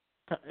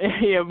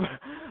 Yeah,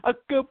 a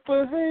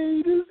couple of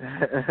haters.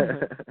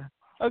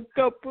 A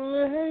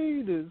couple of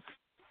haters.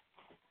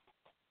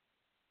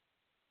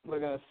 What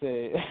am I gonna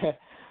say?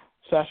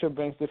 Sasha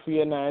Banks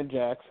defeated Nia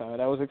Jax. That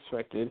was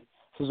expected.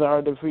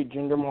 Cesaro defeated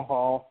Jinder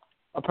Mahal.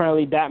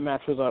 Apparently, that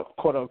match was a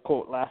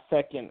quote-unquote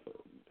last-second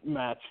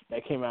match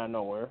that came out of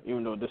nowhere,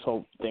 even though this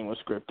whole thing was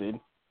scripted.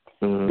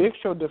 Mm-hmm. Big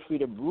Show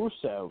defeated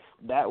Rusev.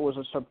 That was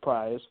a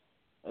surprise.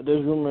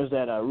 There's rumors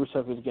that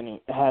Rusev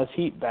has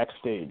heat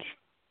backstage,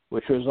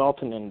 which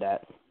resulted in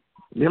that.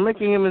 They're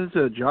making him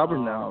into a jobber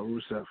now,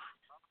 Rusev.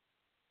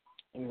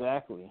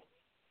 Exactly.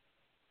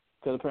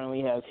 Because apparently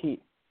he has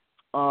heat.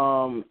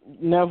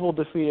 Neville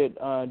defeated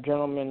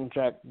Gentleman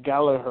Jack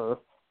Gallagher.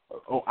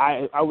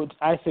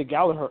 I say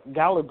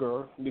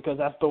Gallagher because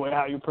that's the way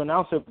how you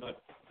pronounce it,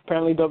 but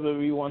apparently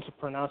WWE wants to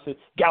pronounce it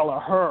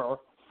Gallagher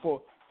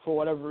for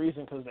whatever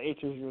reason because the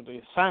H is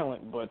usually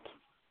silent, but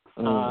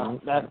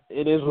that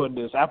it is what it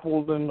is.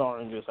 Apples and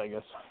oranges, I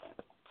guess.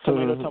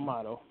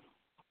 Tomato.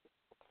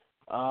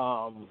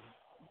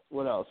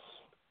 What else?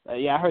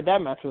 Yeah, I heard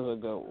that match was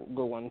a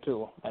good one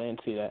too. I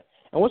didn't see that.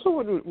 And what's up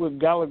with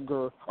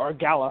Gallagher or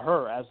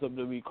Gallagher, as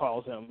WWE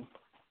calls him,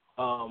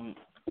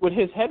 with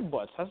his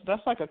headbutts?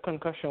 That's like a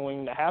concussion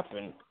waiting to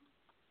happen.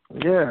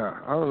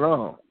 Yeah, I don't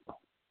know.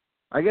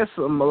 I guess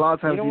a lot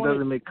of times he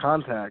doesn't make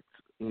contact,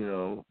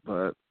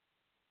 but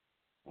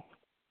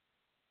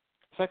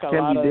it's like it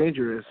can be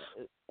dangerous.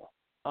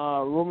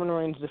 Roman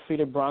Reigns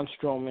defeated Braun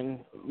Strowman.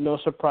 No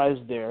surprise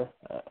there.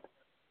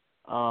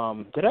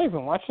 Did I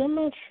even watch that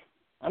match?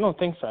 I don't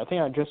think so. I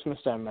think I just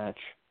missed that match.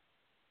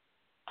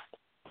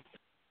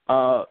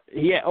 I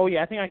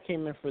think I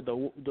came in for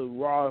the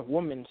Raw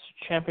Women's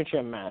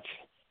Championship match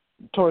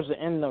towards the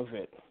end of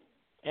it.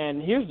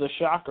 And here's the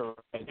shocker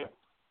right there.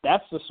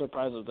 That's the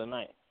surprise of the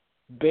night.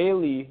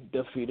 Bayley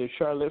defeated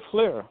Charlotte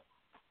Flair.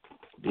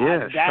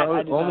 Yeah,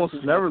 Charlotte almost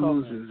never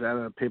loses at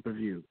a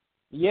pay-per-view.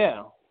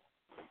 Yeah.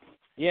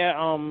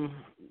 Yeah,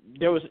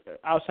 there was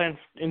outside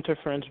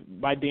interference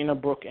by Dana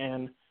Brooke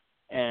and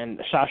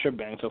Sasha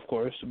Banks, of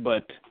course,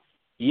 but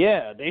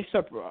yeah, they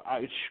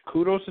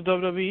kudos to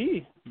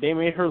WWE. They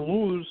made her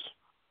lose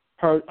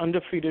her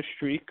undefeated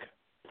streak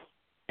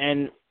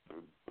and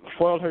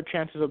foiled her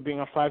chances of being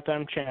a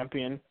 5-time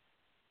champion,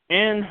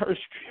 and her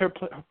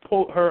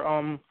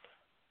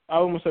I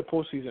almost said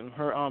postseason.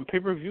 Her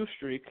pay-per-view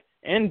streak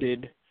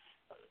ended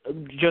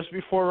just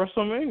before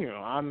WrestleMania.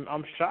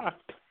 I'm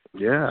shocked.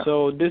 Yeah.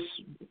 So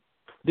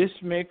this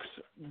makes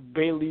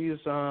Bayley's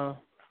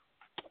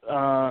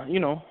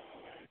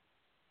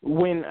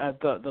win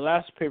at the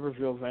last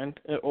pay-per-view event,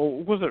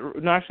 or was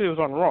it? No, actually, it was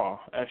on Raw.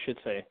 I should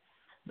say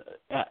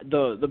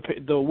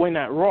the win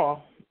at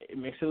Raw, it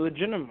makes it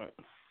legitimate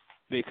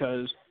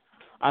because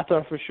I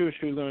thought for sure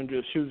she was going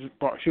to do.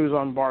 She was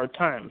on borrowed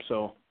time,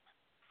 so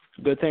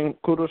good thing.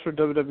 Kudos for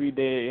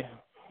WWE.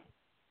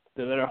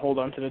 They let her hold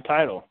on to the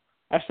title.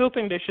 I still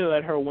think they should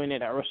let her win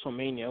it at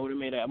WrestleMania. It would have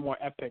made it a more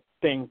epic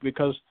thing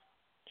because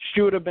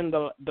she would have been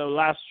the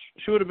last.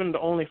 She would have been the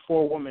only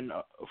four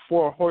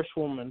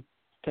horsewoman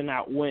to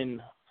not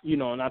win,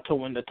 not to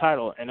win the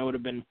title, and it would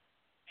have been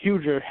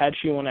huger had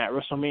she won at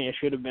WrestleMania.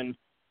 She would have been,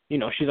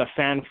 she's a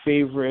fan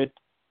favorite,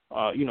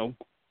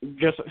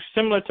 just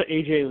similar to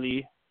AJ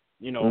Lee,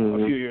 a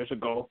few years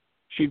ago.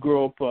 She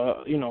grew up,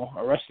 a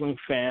wrestling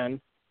fan,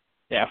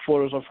 They have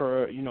photos of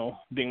her,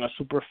 being a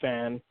super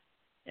fan,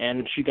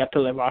 and she got to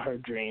live out her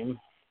dream.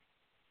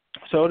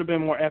 So it would have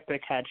been more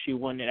epic had she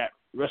won it at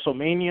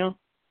WrestleMania.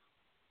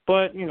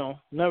 But,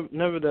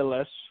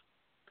 nevertheless,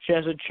 she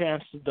has a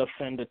chance to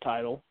defend the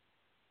title.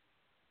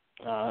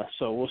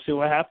 So we'll see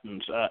what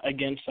happens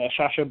against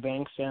Sasha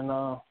Banks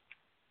and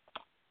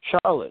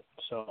Charlotte.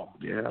 So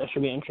that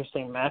should be an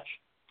interesting match.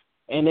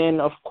 And then,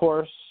 of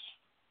course,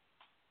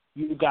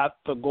 you got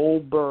the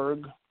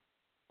Goldberg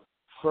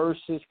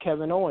versus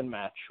Kevin Owens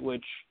match,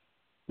 which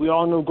we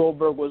all knew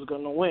Goldberg was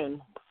going to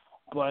win.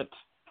 But,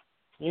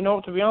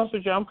 to be honest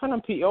with you, I'm kind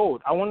of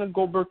PO'd. I wanted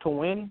Goldberg to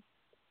win,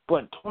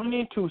 but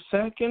 22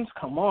 seconds,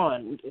 come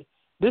on.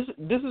 This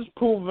is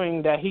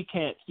proving that he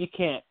can't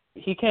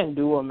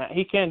do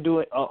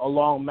a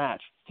long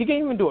match. He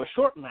can't even do a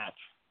short match.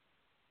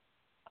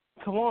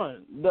 Come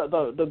on.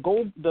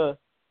 The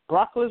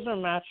Brock Lesnar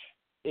match,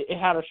 it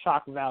had a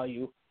shock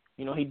value.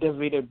 He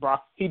defeated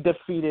Brock Lesnar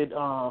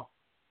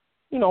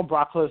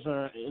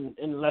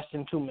in less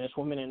than 2 minutes,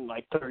 1 minute and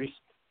like 30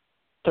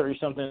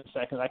 something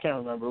seconds. I can't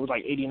remember. It was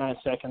like 89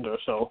 seconds or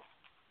so.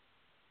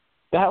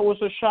 That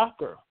was a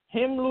shocker.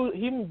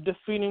 Him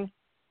defeating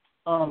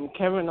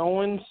Kevin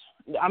Owens,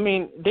 I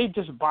mean, they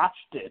just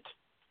botched it.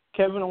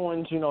 Kevin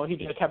Owens, he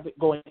just kept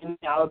going in and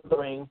out of the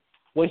ring,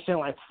 wasting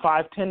like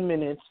 5-10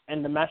 minutes,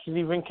 and the match didn't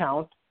even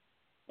count.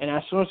 And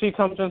as soon as he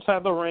comes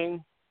inside the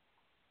ring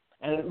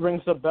and it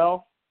rings the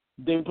bell,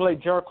 they play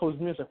Jericho's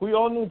music. We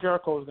all knew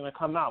Jericho was going to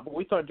come out, but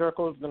we thought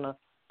Jericho was going to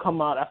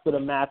come out after the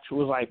match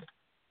was like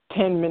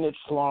 10 minutes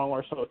long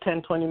or so,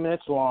 10, 20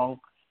 minutes long.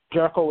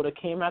 Jericho would have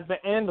came at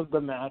the end of the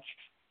match,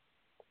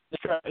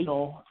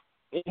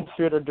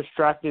 interfered or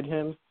distracted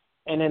him,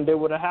 and then they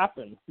would have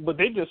happened. But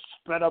they just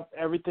sped up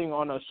everything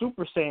on a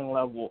Super Saiyan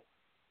level.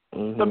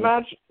 Mm-hmm. The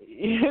match,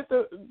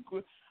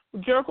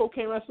 Jericho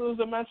came as soon as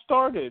the match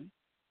started.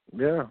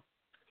 Yeah.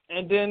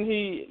 And then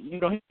he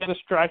got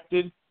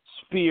distracted,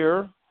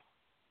 spear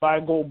by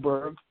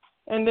Goldberg,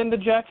 and then the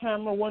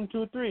jackhammer 1,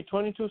 2, 3,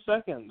 22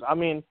 seconds. I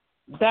mean,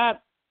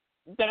 that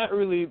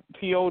really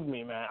PO'd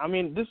me, man. I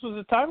mean, this was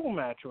a title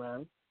match,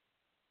 man.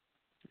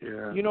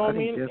 Yeah. You know what I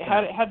mean?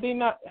 Had they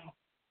not,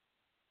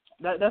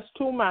 that's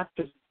two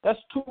matches. That's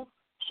two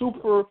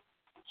super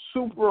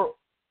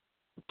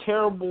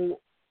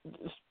terrible,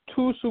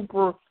 two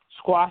super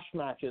squash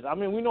matches. I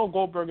mean, we know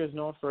Goldberg is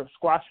known for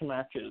squash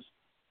matches,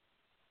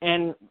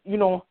 and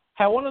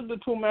had one of the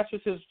two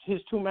matches, his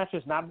two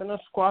matches, not been a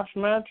squash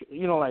match,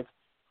 like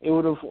it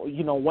would have,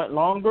 went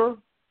longer.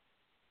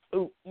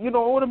 It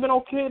would have been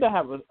okay to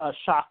have a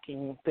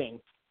shocking thing.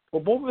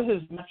 But both of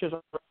his matches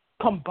are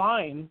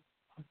combined,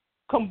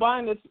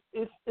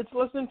 it's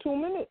less than 2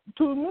 minutes.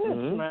 2 minutes,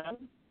 mm-hmm. Man.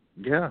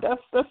 Yeah.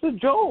 That's a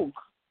joke.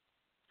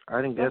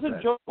 I didn't get that. That's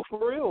a joke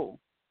for real.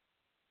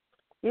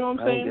 You know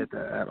what I'm saying? I didn't get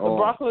that at all.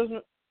 Brock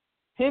Lesnar,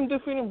 him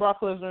defeating Brock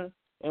Lesnar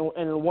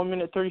in 1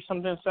 minute 30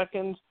 something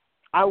seconds,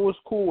 I was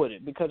cool with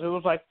it because it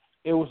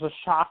was a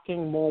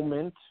shocking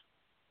moment.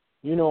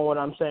 You know what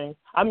I'm saying?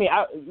 I mean,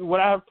 would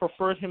I have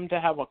preferred him to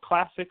have a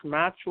classic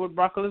match with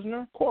Brock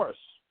Lesnar? Of course,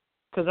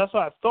 because that's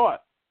what I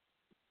thought.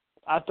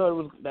 I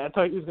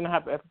thought he was gonna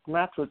have an epic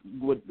match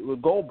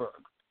with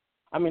Goldberg.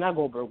 I mean, not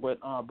Goldberg, with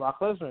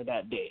Brock Lesnar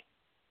that day.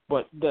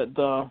 But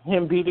the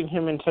him beating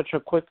him in such a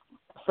quick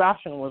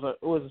fashion was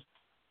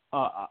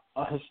a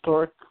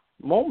historic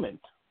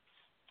moment.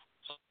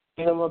 So,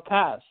 give him a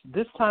pass.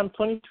 This time,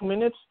 22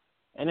 minutes,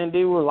 and then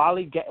they were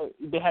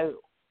they had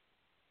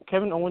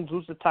Kevin Owens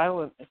lose the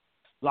title and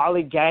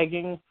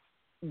lollygagging,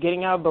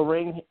 getting out of the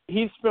ring.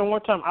 He spent more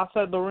time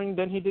outside the ring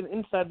than he did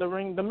inside the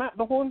ring.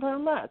 The whole entire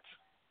match.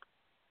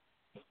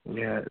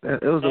 Yeah,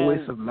 it was a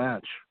waste of a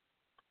match.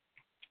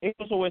 It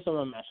was a waste of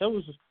a match.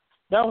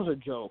 That was a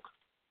joke.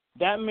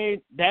 That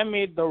made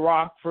the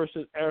Rock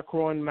versus Eric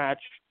Rowan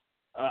match,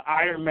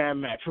 Iron Man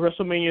match,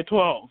 WrestleMania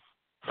 12.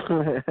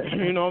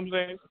 You know what I'm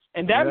saying?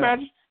 And that match,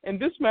 and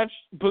this match,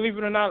 believe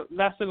it or not,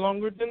 lasted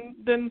longer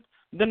than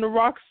the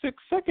Rock's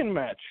 6-second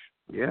match.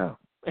 Yeah.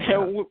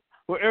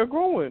 With Eric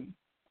Rowan.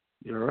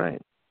 You're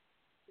right.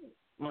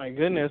 My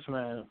goodness,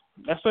 man.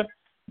 That's what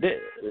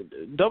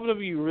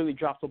WWE really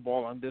dropped the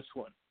ball on this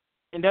one.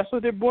 And that's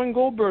what they're booing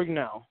Goldberg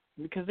now,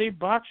 because they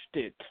botched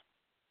it.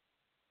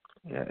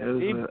 Yeah,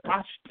 they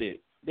botched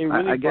it. They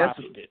really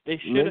botched it. They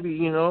should.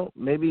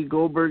 Maybe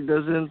Goldberg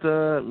doesn't.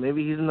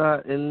 Maybe he's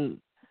not in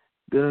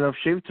good enough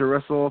shape to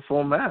wrestle a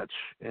full match.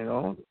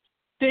 Then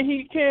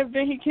he can't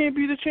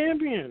be the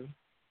champion.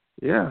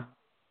 Yeah.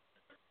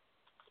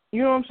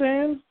 You know what I'm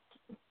saying?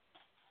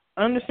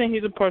 I understand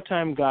he's a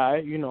part-time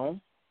guy.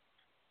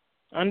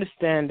 I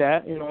understand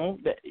that.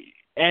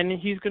 And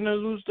he's gonna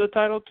lose the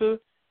title to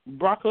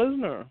Brock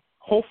Lesnar.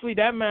 Hopefully,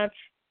 that match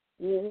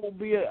will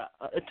be a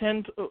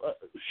 10.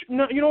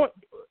 No, you know what?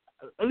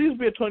 At least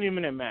be a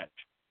 20-minute match,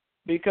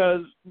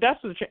 because that's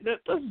the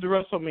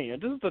WrestleMania.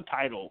 This is the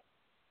title.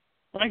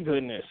 My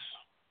goodness.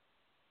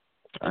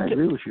 I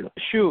agree with you.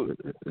 Shoot,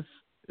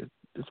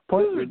 it's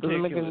pointless. It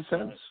doesn't make any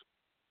sense.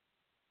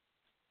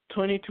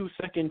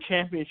 22-second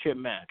championship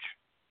match.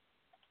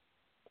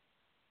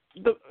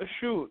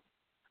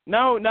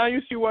 Now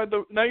you see why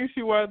the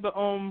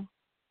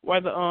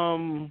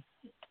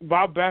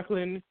Bob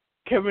Backlund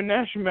Kevin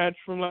Nash match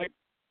from like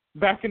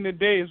back in the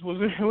days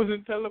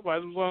wasn't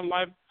televised. It was on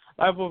live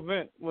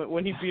event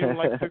when he beat him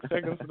like 6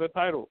 seconds for the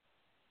title.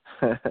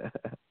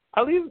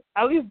 At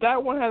least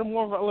that one had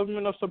more of an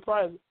element of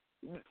surprise.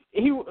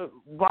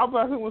 Bob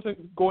Backlund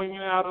wasn't going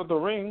in and out of the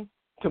ring,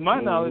 to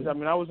my knowledge. I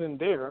mean, I wasn't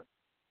there,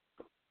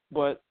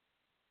 but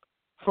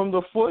from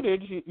the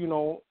footage,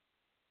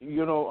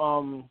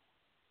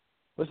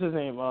 what's his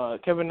name?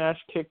 Kevin Nash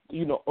kicked,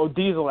 or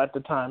Diesel at the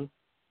time,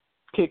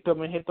 kicked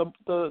him and hit the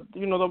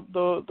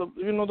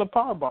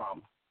power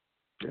bomb.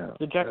 Yeah.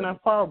 The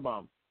jackknife power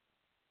bomb.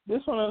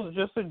 This one is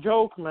just a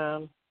joke,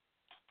 man.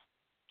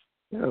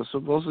 Yeah, it's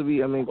supposed to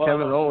be. I mean,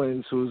 Kevin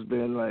Owens, who's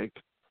been like,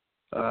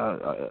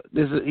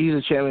 he's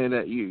a champion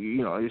that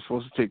you're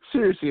supposed to take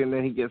seriously, and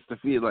then he gets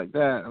defeated like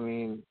that. I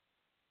mean,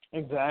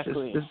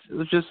 exactly. It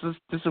was just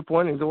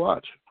disappointing to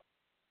watch.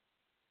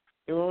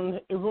 It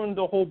ruined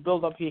the whole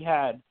build-up he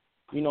had,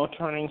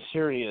 turning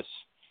serious.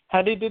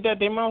 Had they did that,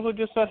 they might as well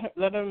just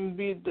let him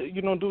be,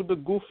 do the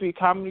goofy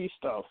comedy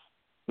stuff.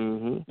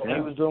 That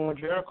he was doing with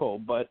Jericho.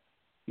 But,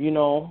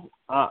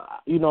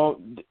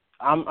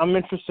 I'm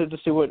interested to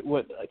see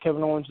what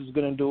Kevin Owens is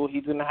going to do.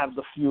 He's going to have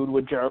the feud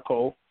with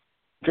Jericho.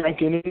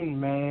 Drinking in,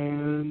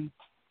 man.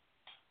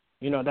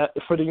 That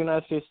for the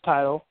United States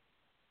title.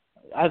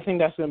 I think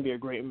that's going to be a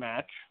great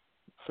match,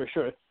 for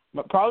sure.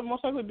 But probably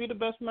most likely be the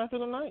best match of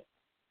the night.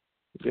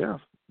 Yeah,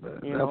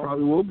 that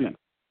probably will be.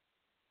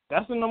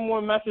 That's the number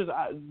one match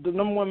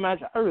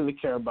I really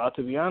care about,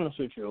 to be honest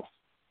with you.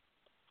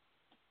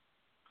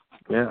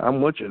 Yeah,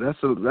 I'm with you. That's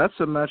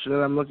a match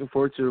that I'm looking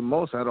forward to the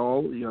most out of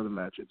all the other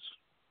matches.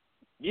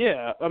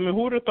 Yeah, I mean,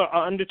 who would have thought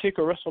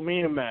Undertaker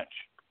WrestleMania match?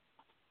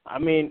 I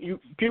mean,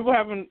 people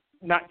haven't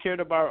not cared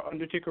about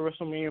Undertaker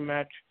WrestleMania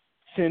match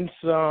since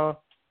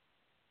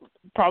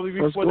probably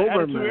before the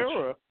Attitude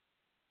Era.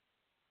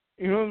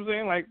 You know what I'm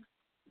saying? Like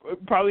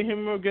probably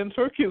him against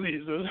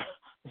Hercules or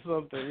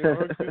something,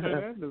 Hercules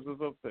Hernandez or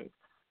something.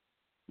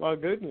 My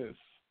goodness.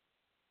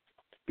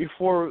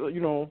 Before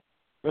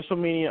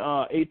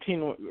WrestleMania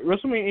 18.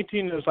 WrestleMania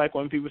 18 is like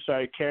when people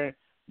started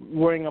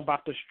worrying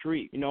about the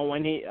streak.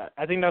 When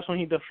I think that's when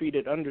he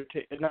defeated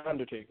not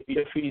Undertaker. He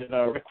defeated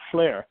Ric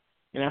Flair,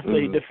 and after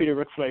he defeated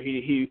Ric Flair,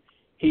 he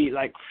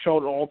like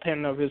showed all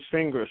 10 of his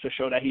fingers to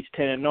show that he's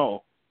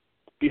 10-0.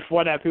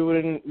 Before that, people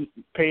didn't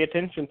pay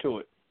attention to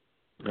it.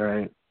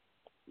 Right.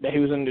 That he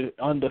was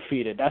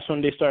undefeated. That's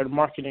when they started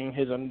marketing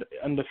his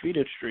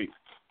undefeated streak.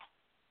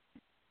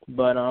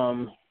 But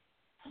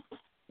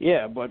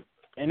but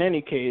in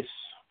any case,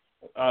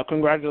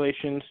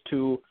 congratulations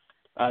to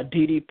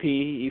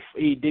DDP.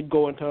 He did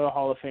go into the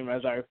Hall of Fame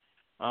as I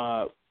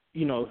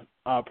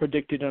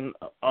predicted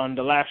on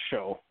the last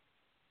show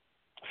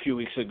a few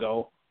weeks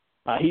ago.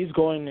 He's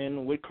going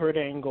in with Kurt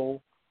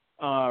Angle,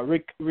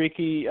 Rick Rude.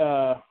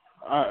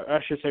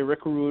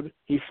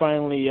 He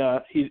finally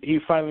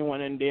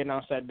went in. They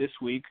announced that this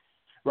week.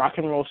 Rock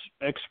and Roll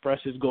Express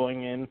is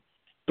going in.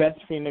 Beth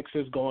Phoenix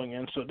is going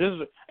in. So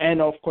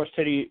and of course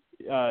Teddy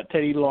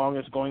Long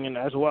is going in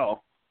as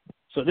well.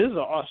 So this is an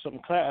awesome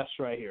class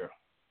right here.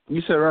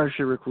 You said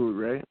Ravishing Recruit,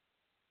 right?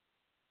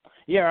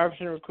 Yeah,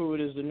 Ravishing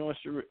Recruit is the newest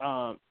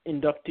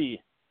inductee.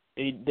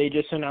 They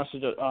just announced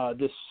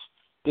it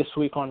this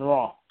week on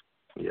Raw.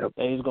 Yep.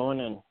 That he's going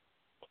in.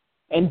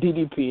 And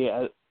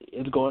DDP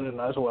is going in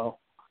as well.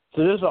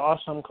 So this is an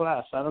awesome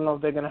class. I don't know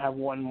if they're going to have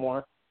one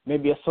more.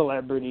 Maybe a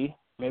celebrity.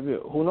 Maybe,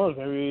 who knows,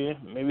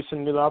 maybe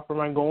Cyndi Lauper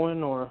might go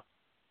in, or...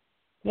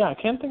 Yeah, I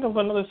can't think of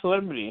another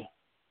celebrity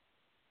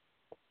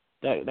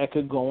that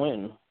could go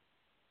in.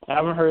 I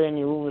haven't heard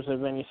any rumors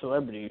of any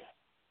celebrity.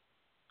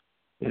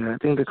 Yeah, I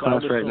think the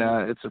class right now,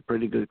 it's a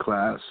pretty good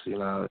class.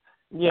 Yeah,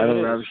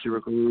 having Ravishing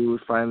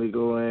Recruit finally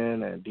go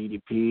in, and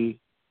DDP.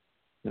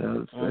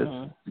 It's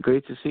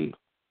great to see.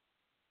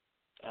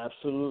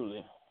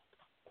 Absolutely.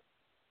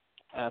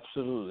 This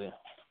is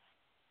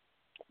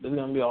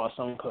going to be an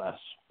awesome class.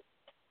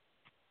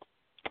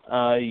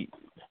 I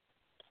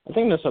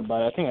think that's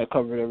about it. I think I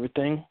covered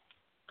everything.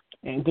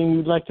 Anything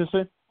you'd like to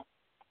say?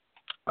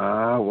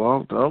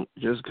 Well, don't.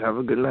 Just have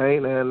a good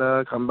night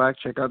and come back,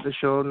 check out the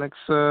show next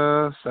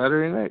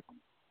Saturday night.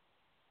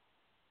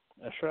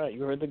 That's right.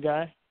 You heard the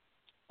guy.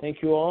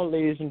 Thank you all,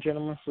 ladies and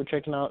gentlemen, for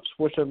checking out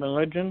Sports Urban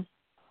Legend.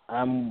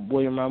 I'm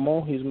William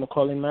Ramon. He's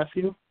Macaulay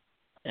Matthew.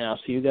 And I'll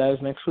see you guys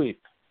next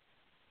week.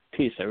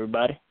 Peace,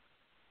 everybody.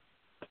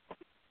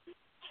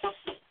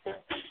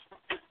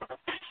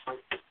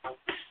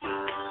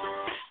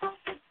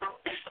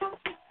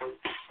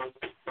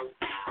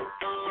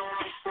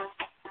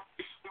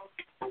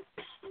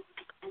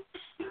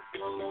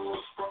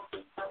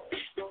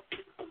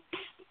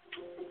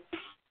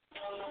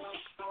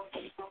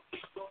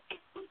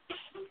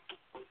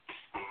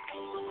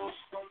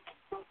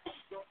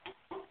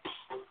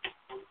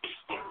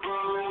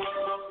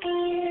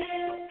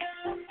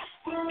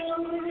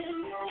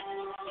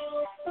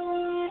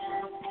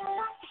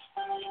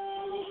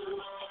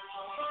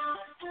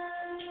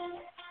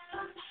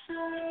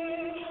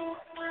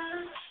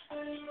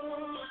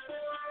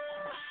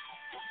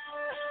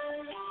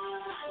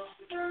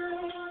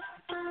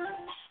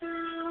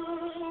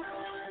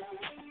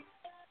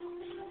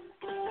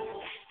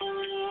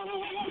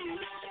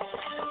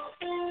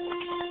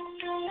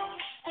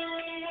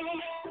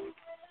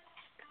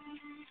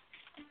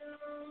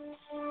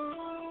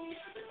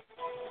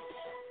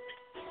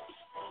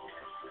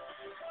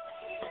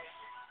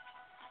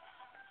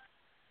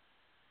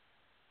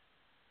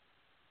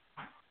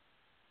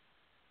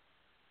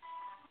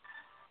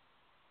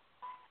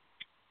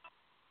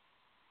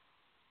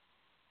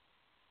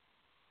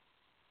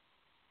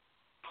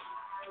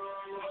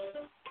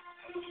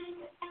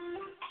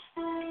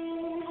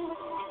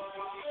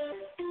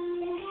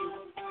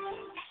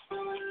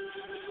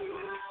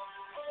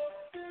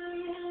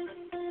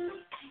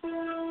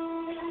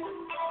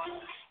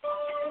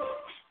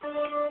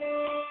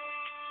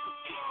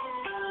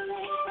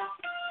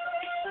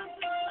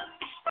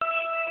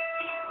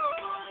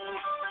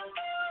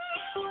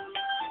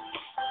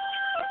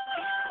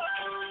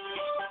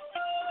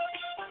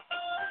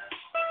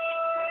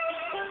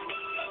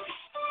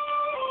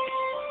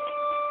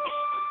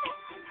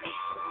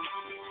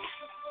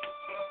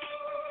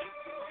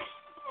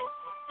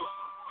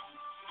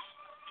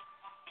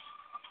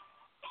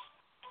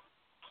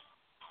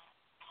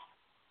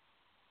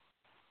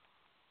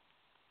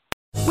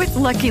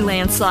 Lucky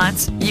Land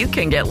Slots, you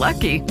can get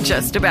lucky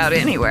just about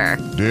anywhere.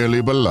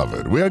 Dearly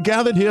beloved, we are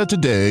gathered here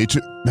today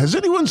to... Has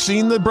anyone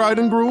seen the bride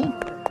and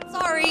groom?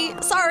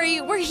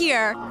 Sorry, we're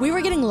here. We were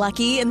getting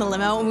lucky in the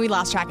limo and we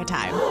lost track of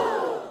time.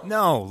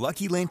 No,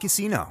 Lucky Land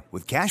Casino,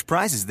 with cash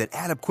prizes that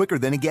add up quicker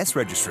than a guest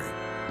registry.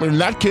 In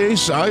that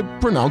case, I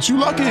pronounce you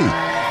lucky.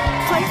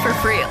 Play for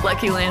free at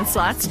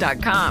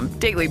LuckyLandSlots.com.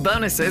 Daily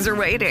bonuses are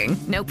waiting.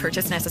 No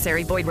purchase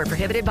necessary. Void where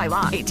prohibited by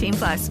law.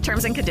 18+.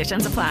 Terms and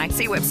conditions apply.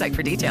 See website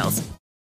for details.